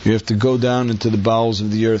 You have to go down into the bowels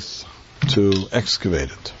of the earth to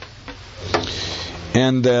excavate it.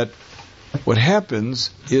 And that what happens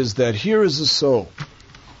is that here is a soul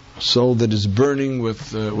that is burning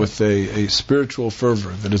with a spiritual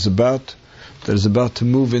fervor, that is about to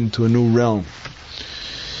move into a new realm.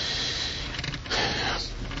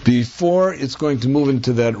 Before it's going to move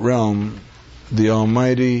into that realm, the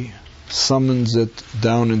Almighty summons it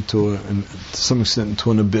down to some extent into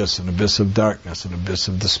an abyss of darkness, an abyss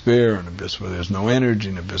of despair, an abyss where there's no energy,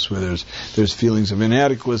 an abyss where there's feelings of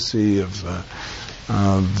inadequacy, of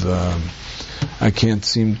I can't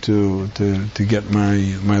seem to get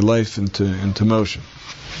my life into motion.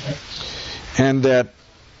 And that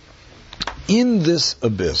in this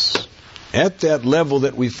abyss, at that level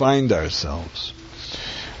that we find ourselves,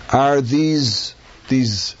 are these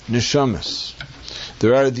neshamas.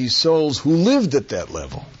 There are these souls who lived at that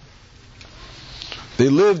level. They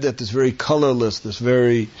lived at this very colorless, this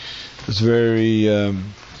very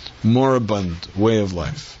moribund way of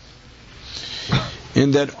life.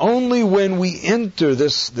 And that only when we enter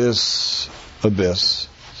this abyss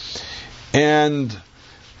and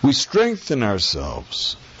we strengthen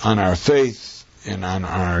ourselves on our faith and on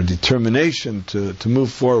our determination to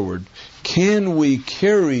move forward, can we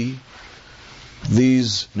carry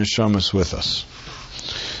these neshamas with us.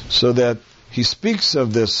 So that he speaks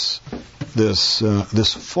of this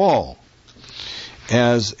fall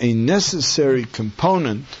as a necessary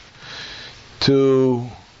component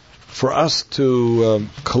for us to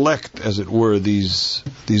collect, as it were, these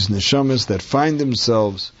neshamas that find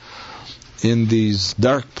themselves in these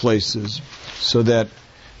dark places, so that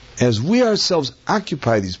as we ourselves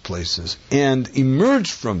occupy these places and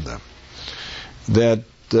emerge from them, that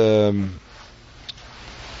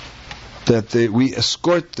we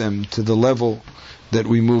escort them to the level that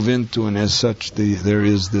we move into, and as such, there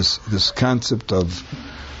is this concept of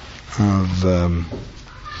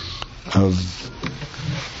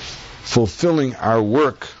fulfilling our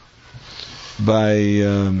work by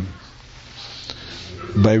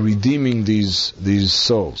redeeming these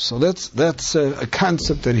souls. So that's a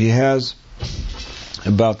concept that he has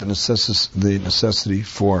about the necessity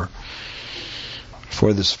for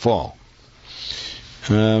this fall.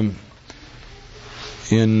 In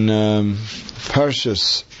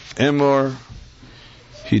Parshas Emor,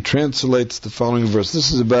 he translates the following verse.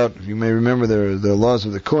 This is about, you may remember, the laws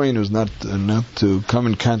of the Kohen was not to come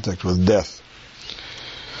in contact with death.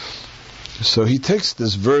 So he takes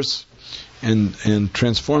this verse and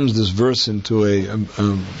transforms this verse into a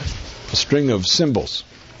string of symbols.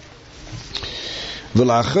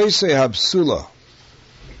 V'la'achosei habsula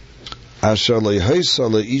asher le'hosa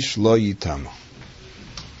le'ish lo yitama,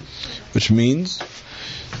 which means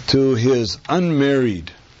to his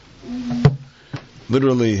unmarried,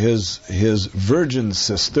 literally his virgin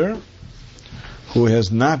sister, who has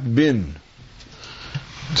not been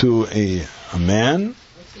to a man,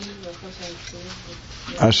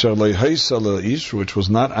 asher le'hosa le'ish, which was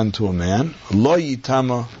not unto a man, lo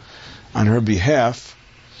yitama, on her behalf,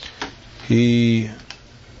 he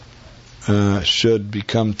should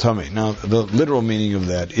become tummy. Now, the literal meaning of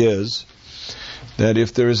that is that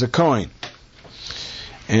if there is a Kohen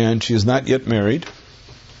and she is not yet married,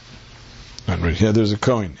 there's a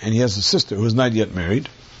Kohen and he has a sister who is not yet married,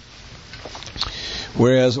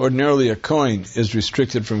 whereas ordinarily a Kohen is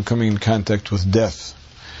restricted from coming in contact with death.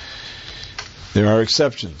 There are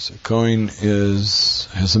exceptions. A Kohen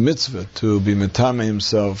has a mitzvah to be metame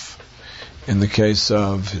himself in the case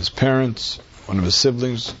of his parents, one of his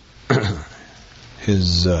siblings,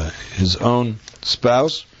 his own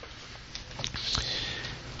spouse,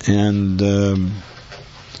 and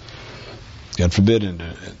God forbid,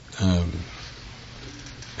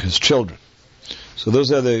 his children. So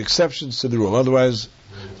those are the exceptions to the rule. Otherwise,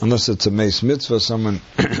 unless it's a meis mitzvah, someone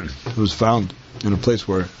who's found in a place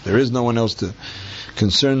where there is no one else to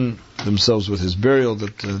concern themselves with his burial,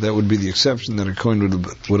 that would be the exception that a Kohen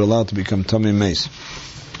would allow to become tamei meis.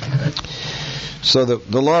 So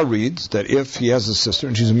the law reads that if he has a sister,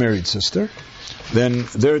 and she's a married sister, then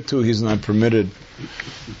there too he's not permitted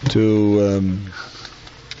to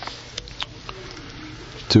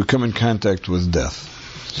come in contact with death.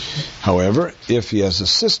 However, if he has a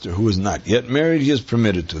sister who is not yet married, he is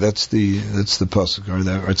permitted to. That's the pasuk, or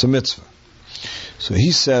it's a mitzvah. So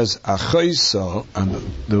he says, achaisa,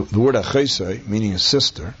 the word achaisa, meaning a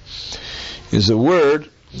sister, is a word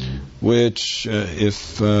which,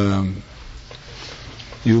 if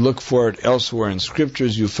you look for it elsewhere in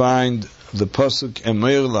scriptures, you find the pasuk,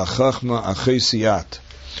 Emeir lachachma achaisiyat.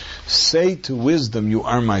 Say to wisdom, you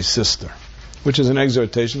are my sister, which is an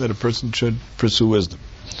exhortation that a person should pursue wisdom.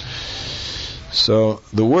 So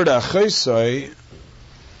the word achaisai,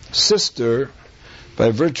 sister,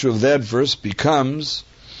 by virtue of that verse, becomes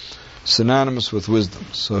synonymous with wisdom.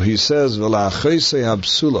 So he says, V'la'achaisei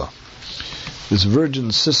habsula, this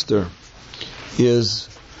virgin sister is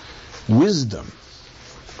wisdom,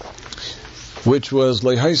 which was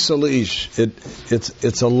le'haisa le'ish.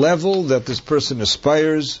 It's a level that this person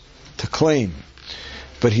aspires to claim,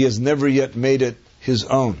 but he has never yet made it his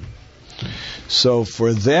own. So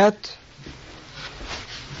for that,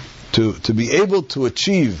 to be able to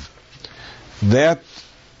achieve that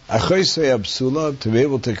achaisei absula, to be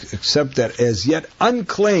able to accept that as yet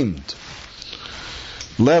unclaimed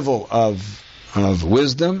level of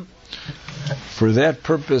wisdom, for that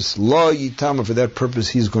purpose, lo yitama, for that purpose,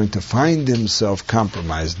 he's going to find himself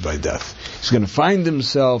compromised by death. He's going to find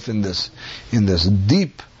himself in this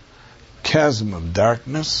deep chasm of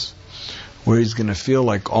darkness, where he's going to feel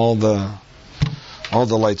like all the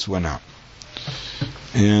lights went out.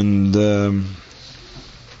 And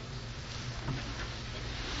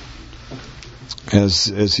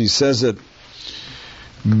as he says it,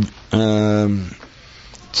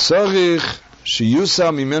 tzarich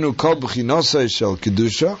sheyusa mimenu kol b'chinosai shel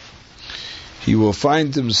kedusha, he will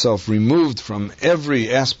find himself removed from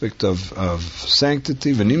every aspect of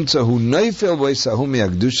sanctity. V'nimtza hu neifel v'esahu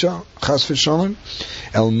mi'akdusha chas v'shalom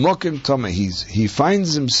el mokim tameh. He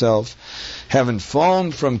finds himself having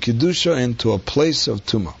fallen from kedusha into a place of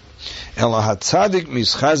tumah. El hatzadik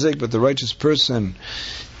mischazek, but the righteous person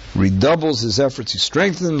redoubles his efforts. He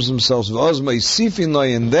strengthens himself.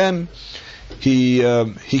 And then he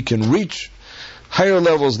can reach higher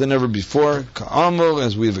levels than ever before. Ka'amor,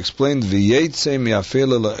 as we have explained, v'yetze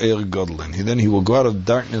mi'afele la'er godlen. Then he will go out of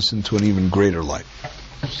darkness into an even greater light.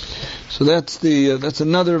 So that's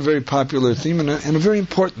another very popular theme and a very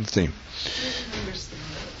important theme.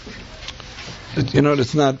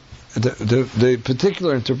 It's not the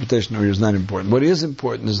particular interpretation of it is not important. What is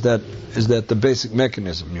important is that the basic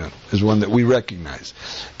mechanism is one that we recognize,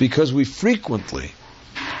 because we frequently,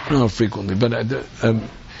 but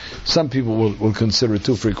some people will consider it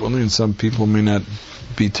too frequently, and some people may not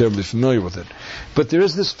be terribly familiar with it. But there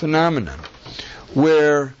is this phenomenon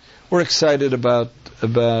where we're excited about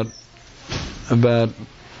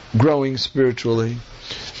growing spiritually,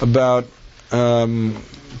 about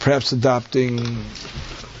perhaps adopting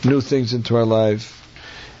new things into our life.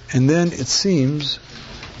 And then it seems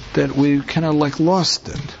that we kind of like lost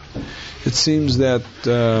it. It seems that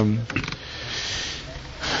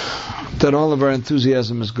that all of our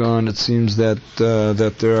enthusiasm is gone. It seems that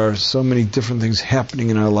that there are so many different things happening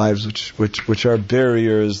in our lives which are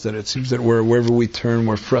barriers, that it seems that wherever we turn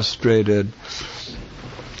we're frustrated.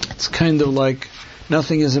 It's kind of like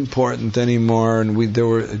nothing is important anymore, and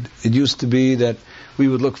it used to be that we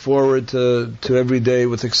would look forward to every day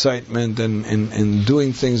with excitement and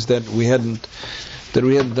doing things that we hadn't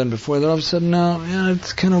done before. Then all of a sudden now,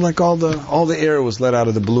 it's kind of like all the air was let out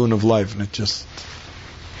of the balloon of life, and it just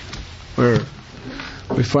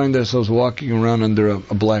we find ourselves walking around under a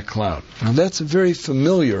black cloud. Now that's a very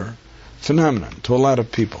familiar phenomenon to a lot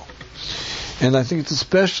of people, and I think it's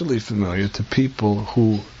especially familiar to people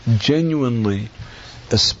who genuinely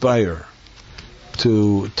aspire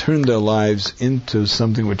to turn their lives into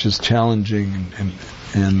something which is challenging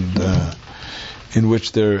and in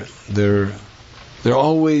which they're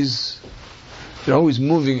always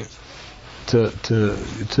moving to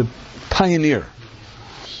pioneer,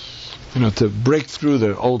 to break through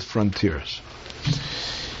the old frontiers.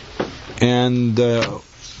 And the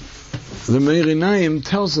Meir Einayim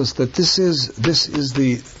tells us that this is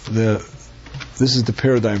the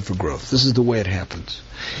paradigm for growth. This is the way it happens.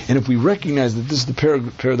 And if we recognize that this is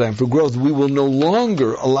the paradigm for growth, we will no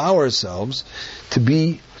longer allow ourselves to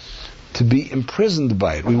be imprisoned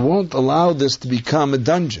by it. We won't allow this to become a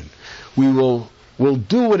dungeon. We'll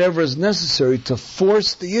do whatever is necessary to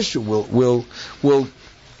force the issue. We'll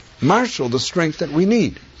marshal the strength that we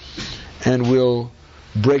need, and we'll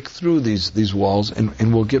break through these walls,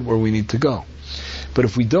 and we'll get where we need to go. But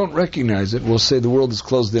if we don't recognize it, we'll say the world is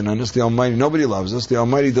closed in on us, the Almighty, nobody loves us, the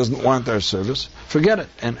Almighty doesn't want our service, forget it,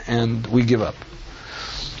 and we give up.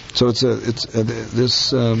 So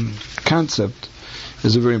this concept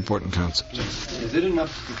is a very important concept. Is it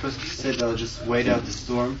enough for the person to say that I'll just wait out the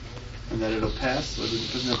storm and that it'll pass, or does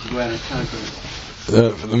the person have to go out and conquer it?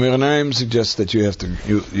 The Meir Einayim suggests that you have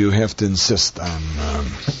to insist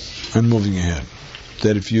on moving ahead.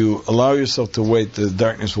 That if you allow yourself to wait, the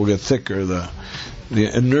darkness will get thicker. The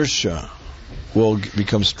inertia will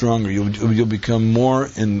become stronger. You'll become more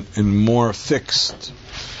and more fixed,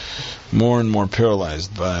 more and more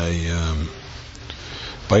paralyzed by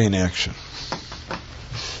inaction.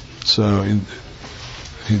 So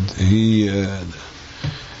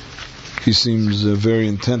he seems very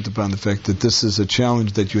intent upon the fact that this is a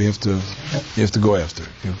challenge that you have to go after.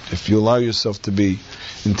 If you allow yourself to be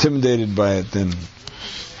intimidated by it, then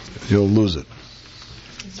you'll lose it.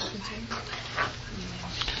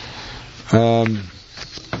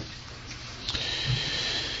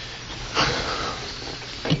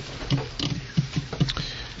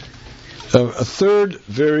 A third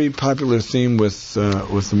very popular theme with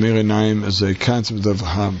the Meir Einayim is a concept of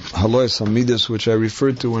Halois Hamidus, which I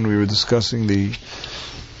referred to when we were discussing the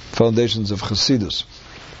foundations of Chassidus.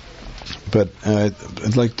 But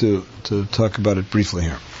I'd like to talk about it briefly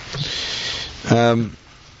here. The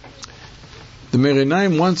Meir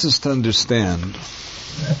Einayim wants us to understand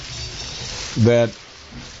that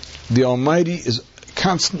the Almighty is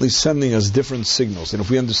constantly sending us different signals, and if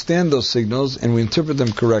we understand those signals and we interpret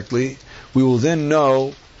them correctly, we will then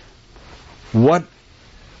know what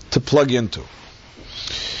to plug into.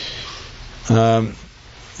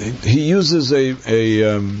 He uses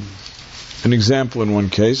an example in one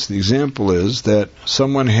case. The example is that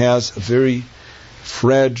someone has a very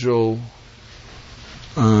fragile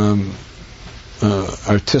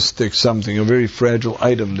artistic something, a very fragile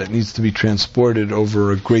item that needs to be transported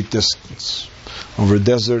over a great distance, over a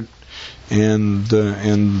desert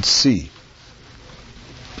and sea.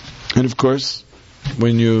 And of course,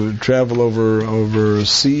 when you travel over a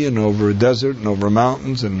sea and over a desert and over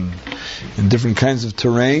mountains and different kinds of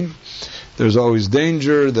terrain, there's always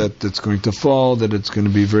danger that it's going to fall, that it's going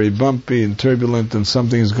to be very bumpy and turbulent, and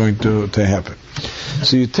something is going to happen.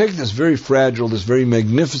 So you take this very fragile, this very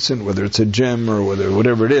magnificent, whether it's a gem or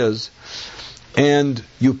whatever it is, and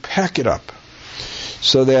you pack it up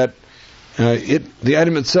so that the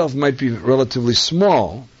item itself might be relatively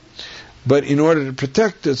small, but in order to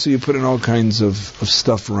protect it, so you put in all kinds of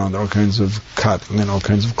stuff around, all kinds of cotton and all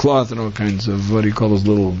kinds of cloth and all kinds of, what do you call those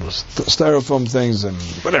little styrofoam things and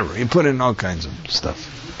whatever. You put in all kinds of stuff.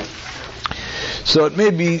 So it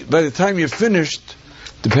may be, by the time you're finished,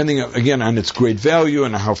 depending, again, on its great value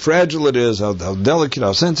and how fragile it is, how delicate,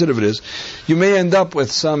 how sensitive it is, you may end up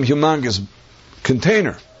with some humongous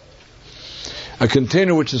container. A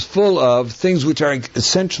container which is full of things which are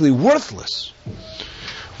essentially worthless,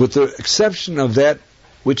 with the exception of that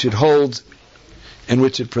which it holds and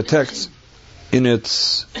which it protects. in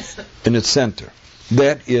its center.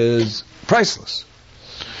 That is priceless.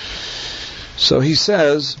 So he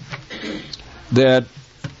says that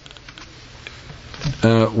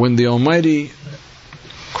when the Almighty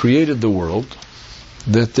created the world,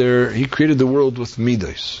 He created the world with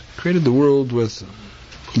midos. He created the world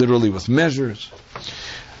literally with measures,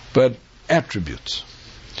 but attributes.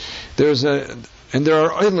 There are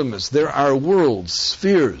oilimus, there are worlds,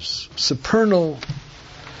 spheres, supernal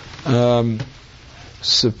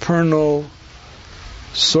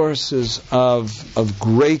sources of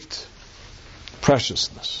great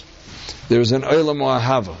preciousness. There is an olam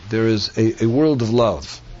ahava, there is a world of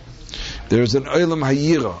love. There is an olam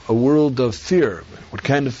hayira, a world of fear. What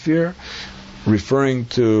kind of fear? Referring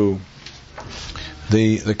to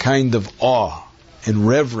the kind of awe and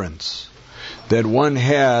reverence that one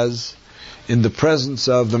has in the presence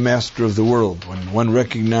of the Master of the world, when one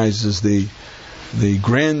recognizes the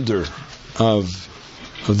grandeur of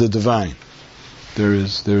the divine.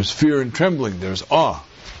 There's fear and trembling. There's awe.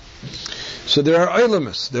 So there are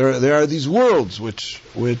oilimus. There are these worlds which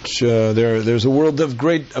there's a world of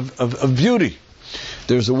great of beauty.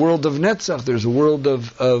 There's a world of netzach. There's a world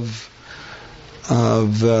of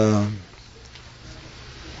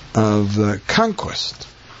conquest.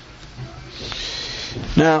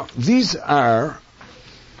 Now these are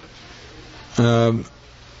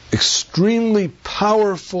extremely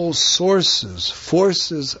powerful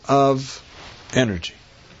forces of energy.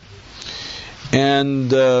 And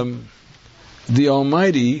the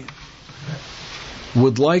Almighty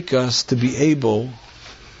would like us to be able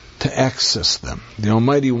to access them. The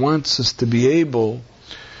Almighty wants us to be able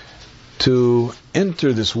to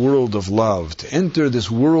enter this world of love, to enter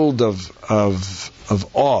this world of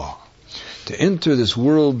awe, to enter this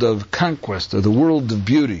world of conquest, or the world of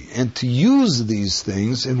beauty, and to use these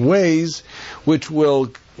things in ways which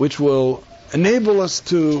will enable us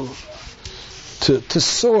to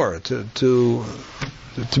soar, to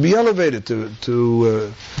be elevated,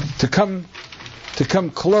 to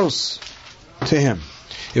come close to Him.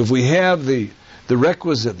 If we have the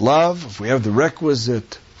requisite love, if we have the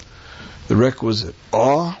requisite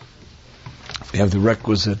awe, if we have the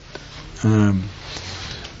requisite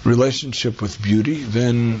relationship with beauty,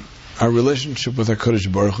 then our relationship with HaKadosh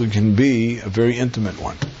Baruch Hu can be a very intimate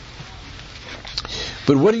one.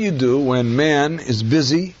 But what do you do when man is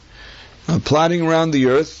busy plodding around the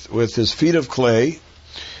earth with his feet of clay,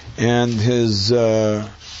 and he's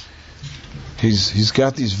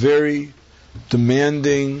got these very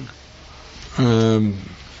demanding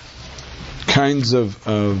kinds of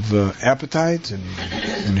appetites,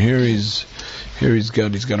 and here he's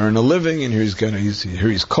got to earn a living, and here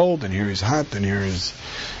he's cold, and here he's hot, and here he's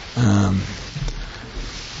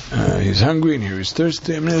hungry, and here he's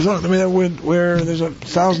thirsty. There's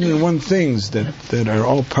 1,001 things that are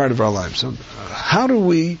all part of our lives. So how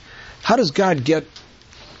does God get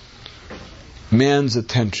man's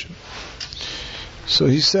attention? So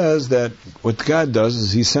he says that what God does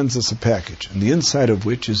is He sends us a package, and the inside of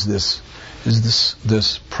which is this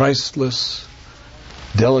priceless,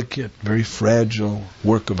 delicate, very fragile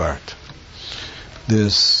work of art.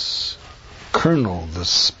 This kernel, the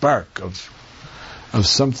spark of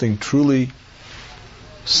something truly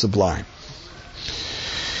sublime.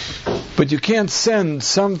 But you can't send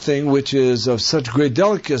something which is of such great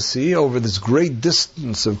delicacy over this great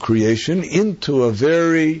distance of creation into a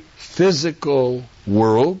very physical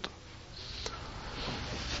world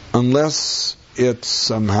unless it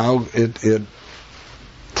somehow it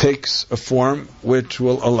takes a form which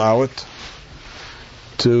will allow it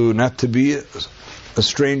to not to be a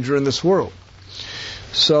stranger in this world.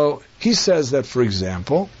 So he says that, for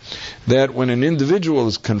example, that when an individual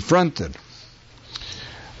is confronted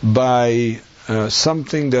by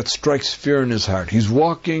something that strikes fear in his heart, he's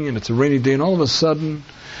walking and it's a rainy day, and all of a sudden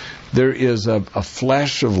there is a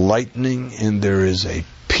flash of lightning, and there is a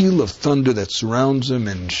peal of thunder that surrounds him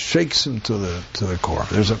and shakes him to the core.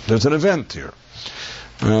 There's an event here.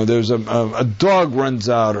 There's a dog runs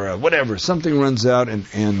out, or whatever, something runs out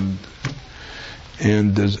and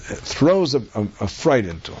throws a fright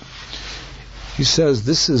into him. He says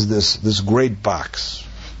this is this great box,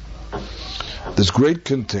 this great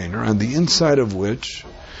container, on the inside of which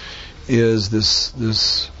is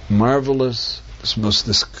this marvelous,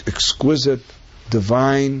 this exquisite,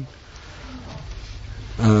 divine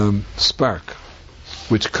spark,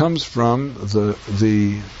 which comes from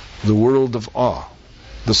the world of awe,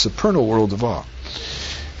 the supernal world of awe.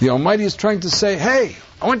 The Almighty is trying to say, hey,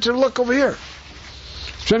 I want you to look over here.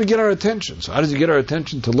 He's trying to get our attention. So how does He get our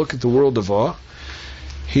attention to look at the world of awe?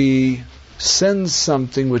 He sends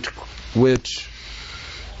something which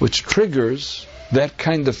which triggers that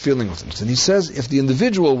kind of feeling with him. And he says, if the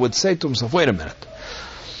individual would say to himself, wait a minute,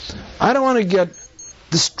 I don't want to get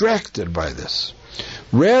distracted by this.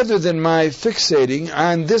 Rather than my fixating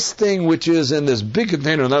on this thing which is in this big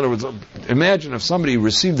container, in other words, imagine if somebody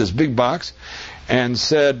received this big box and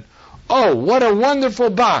said, oh, what a wonderful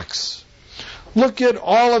box. Look at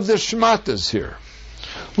all of the shmatas here.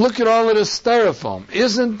 Look at all of this styrofoam.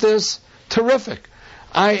 Isn't this terrific?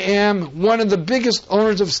 I am one of the biggest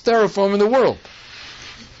owners of styrofoam in the world.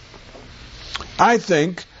 I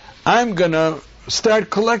think I'm going to start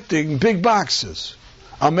collecting big boxes.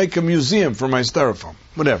 I'll make a museum for my styrofoam.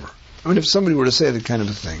 Whatever. I mean, if somebody were to say that kind of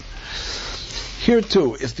a thing. Here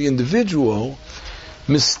too, if the individual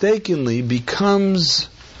mistakenly becomes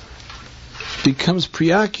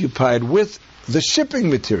preoccupied with the shipping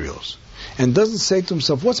materials and doesn't say to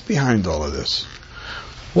himself, what's behind all of this?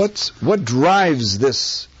 What drives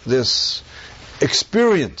this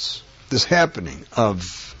experience, this happening of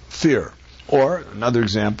fear? Or, another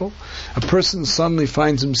example, a person suddenly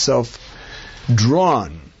finds himself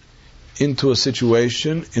drawn into a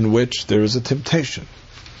situation in which there is a temptation,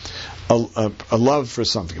 a love for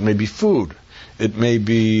something. It may be food. It may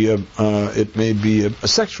be a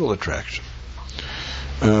sexual attraction.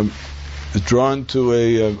 Drawn to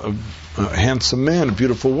a handsome man, a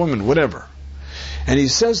beautiful woman, whatever. And he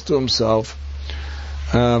says to himself,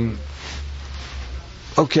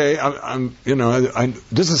 okay,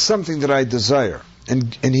 this is something that I desire.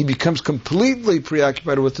 And he becomes completely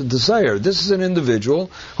preoccupied with the desire. This is an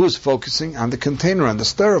individual who is focusing on the container, on the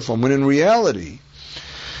styrofoam, when in reality,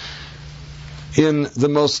 in the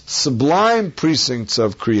most sublime precincts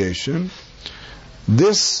of creation,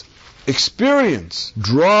 this experience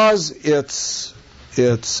draws its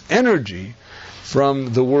energy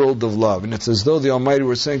from the world of love. And it's as though the Almighty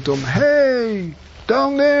were saying to him, hey,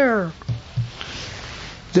 down there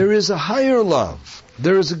is a higher love.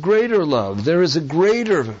 There is a greater love. There is a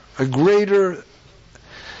greater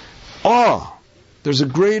awe. There's a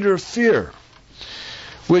greater fear,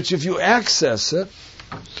 which if you access it,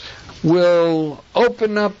 will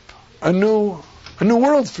open up a new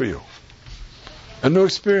world for you, a new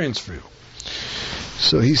experience for you.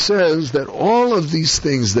 So he says that all of these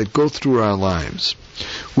things that go through our lives,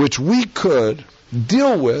 which we could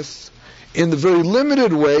deal with in the very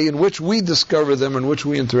limited way in which we discover them, in which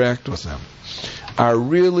we interact with them, are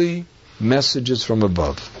really messages from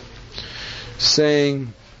above,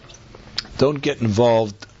 saying, don't get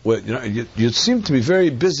involved with, you seem to be very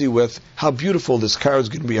busy with how beautiful this car is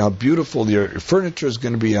going to be, how beautiful your furniture is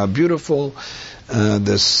going to be, how beautiful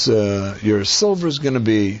your silver is going to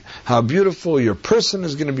be, how beautiful your person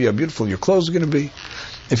is going to be, how beautiful your clothes are going to be.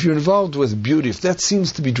 If you're involved with beauty, if that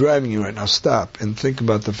seems to be driving you right now, stop and think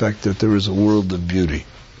about the fact that there is a world of beauty.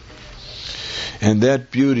 And that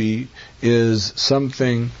beauty is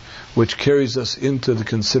something which carries us into the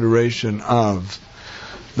consideration of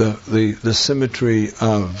the symmetry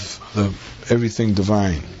of everything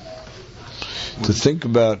divine. To think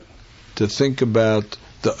about the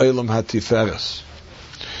Olam HaTiferes.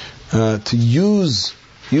 To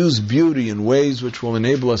use beauty in ways which will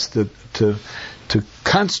enable us to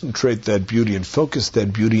concentrate that beauty and focus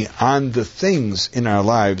that beauty on the things in our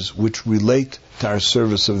lives which relate to our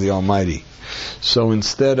service of the Almighty. So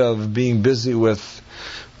instead of being busy with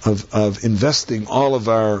investing all of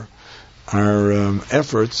our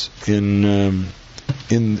efforts in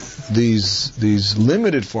these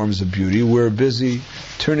limited forms of beauty, we're busy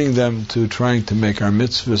turning them to trying to make our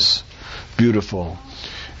mitzvahs beautiful,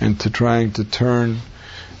 and to trying to turn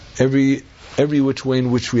every which way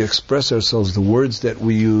in which we express ourselves, the words that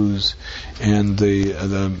we use, and the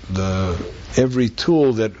every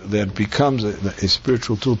tool that becomes a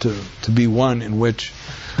spiritual tool to be one in which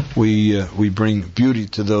we bring beauty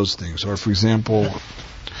to those things. Or, for example,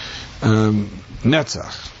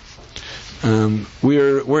 Netzach.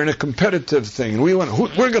 We're in a competitive thing, and we're going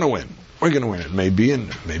to win. We're going to win. It may be,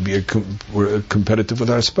 we're competitive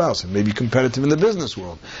with our spouse. It may be competitive in the business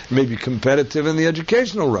world. It may be competitive in the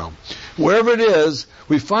educational realm. Wherever it is,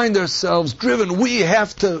 we find ourselves driven. We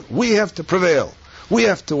have to prevail. We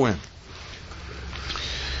have to win.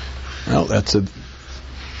 Well,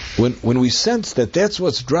 when we sense that that's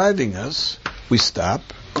what's driving us, we stop.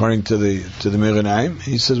 According to the Meiraneim,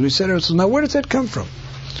 he says, we say to ourselves, now where does that come from?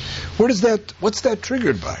 What's that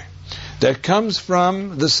triggered by? That comes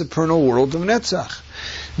from the supernal world of Netzach.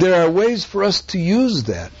 There are ways for us to use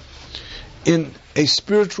that in a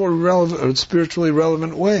spiritually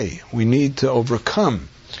relevant way. We need to overcome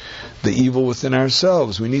the evil within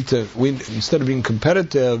ourselves. We instead of being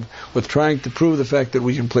competitive with trying to prove the fact that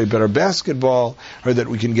we can play better basketball or that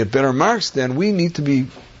we can get better marks than, we need to be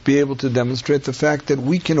be able to demonstrate the fact that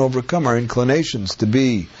we can overcome our inclinations to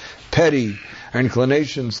be petty, our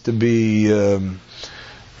inclinations to be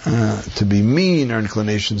mean, our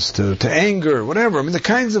inclinations to anger, whatever. I mean, the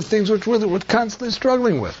kinds of things which we're constantly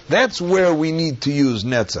struggling with. That's where we need to use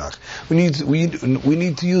Netzach. We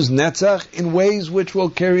need to use Netzach in ways which will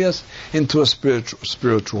carry us into a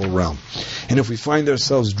spiritual realm. And if we find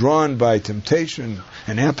ourselves drawn by temptation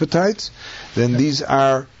and appetites, then these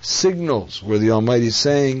are signals where the Almighty is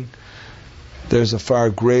saying there's a far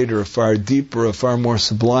greater, a far deeper, a far more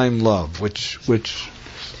sublime love, which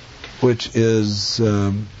is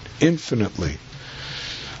infinitely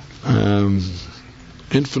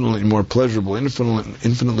more pleasurable,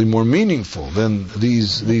 infinitely more meaningful than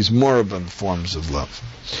these moribund forms of love.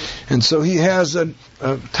 And so he has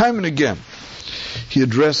time and again he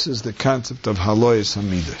addresses the concept of haloyas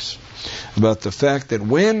hamidas, about the fact that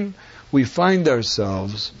when we find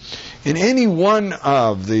ourselves in any one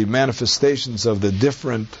of the manifestations of the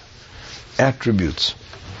different attributes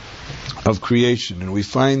of creation, and we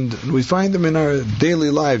find them in our daily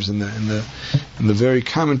lives, in the very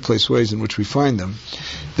commonplace ways in which we find them,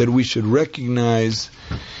 that we should recognize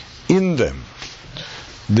in them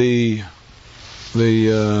the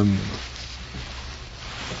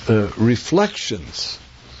reflections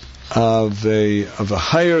of a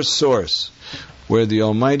higher source, where the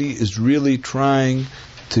Almighty is really trying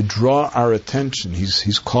to draw our attention.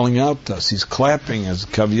 He's calling out to us. He's clapping as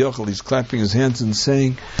Kaviochel. He's clapping his hands and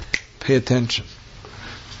saying, "Pay attention.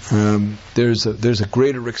 There's a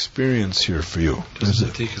greater experience here for you." Does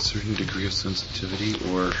it take a certain degree of sensitivity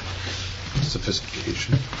or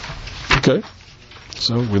sophistication? Okay.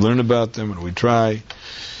 So we learn about them and we try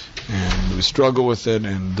and we struggle with it,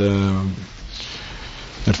 and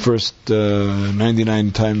at first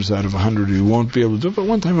 99 times out of 100 we won't be able to do it, but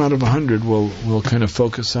one time out of 100 we'll kind of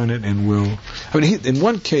focus on it, and in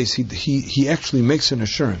one case he actually makes an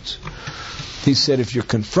assurance. He said, if you're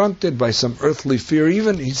confronted by some earthly fear,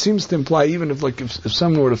 even he seems to imply, even if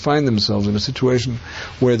someone were to find themselves in a situation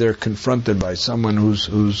where they're confronted by someone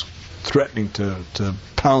who's threatening to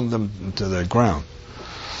pound them to the ground,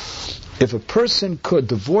 if a person could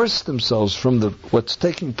divorce themselves from what's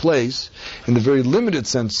taking place in the very limited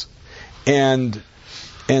sense and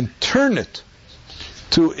turn it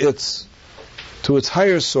to its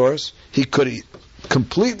higher source, he could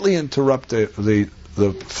completely interrupt the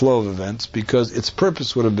flow of events, because its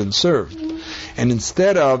purpose would have been served. And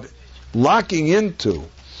instead of locking into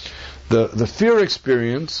the fear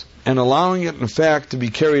experience and allowing it in fact to be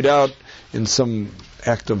carried out in some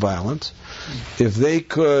act of violence, if they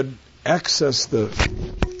could access the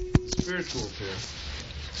spiritual fear,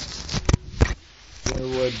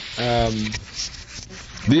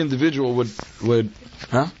 the individual would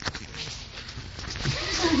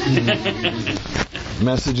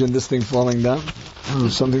message in this thing falling down? Oh,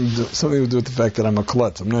 something to do with the fact that I'm a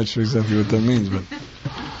klutz. I'm not sure exactly what that means, but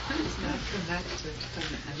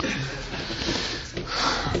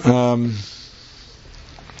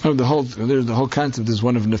the whole concept is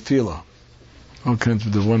one of nefila. The whole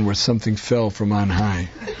concept of one where something fell from on high.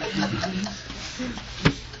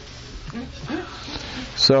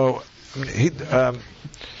 So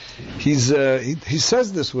he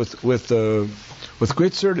says this with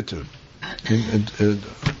great certitude.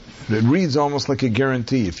 It reads almost like a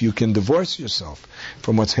guarantee. If you can divorce yourself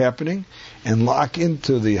from what's happening and lock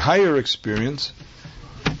into the higher experience,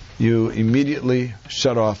 you immediately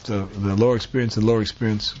shut off the lower experience. The lower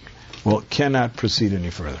experience cannot proceed any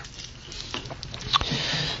further.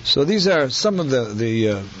 So these are some of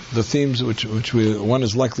the themes which one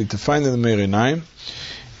is likely to find in the Meir Einayim,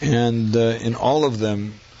 and in all of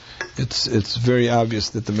them, it's very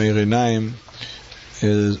obvious that the Meir Einayim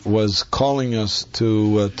was calling us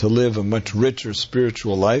to live a much richer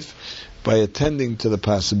spiritual life by attending to the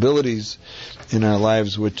possibilities in our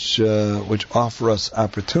lives which offer us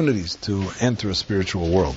opportunities to enter a spiritual world.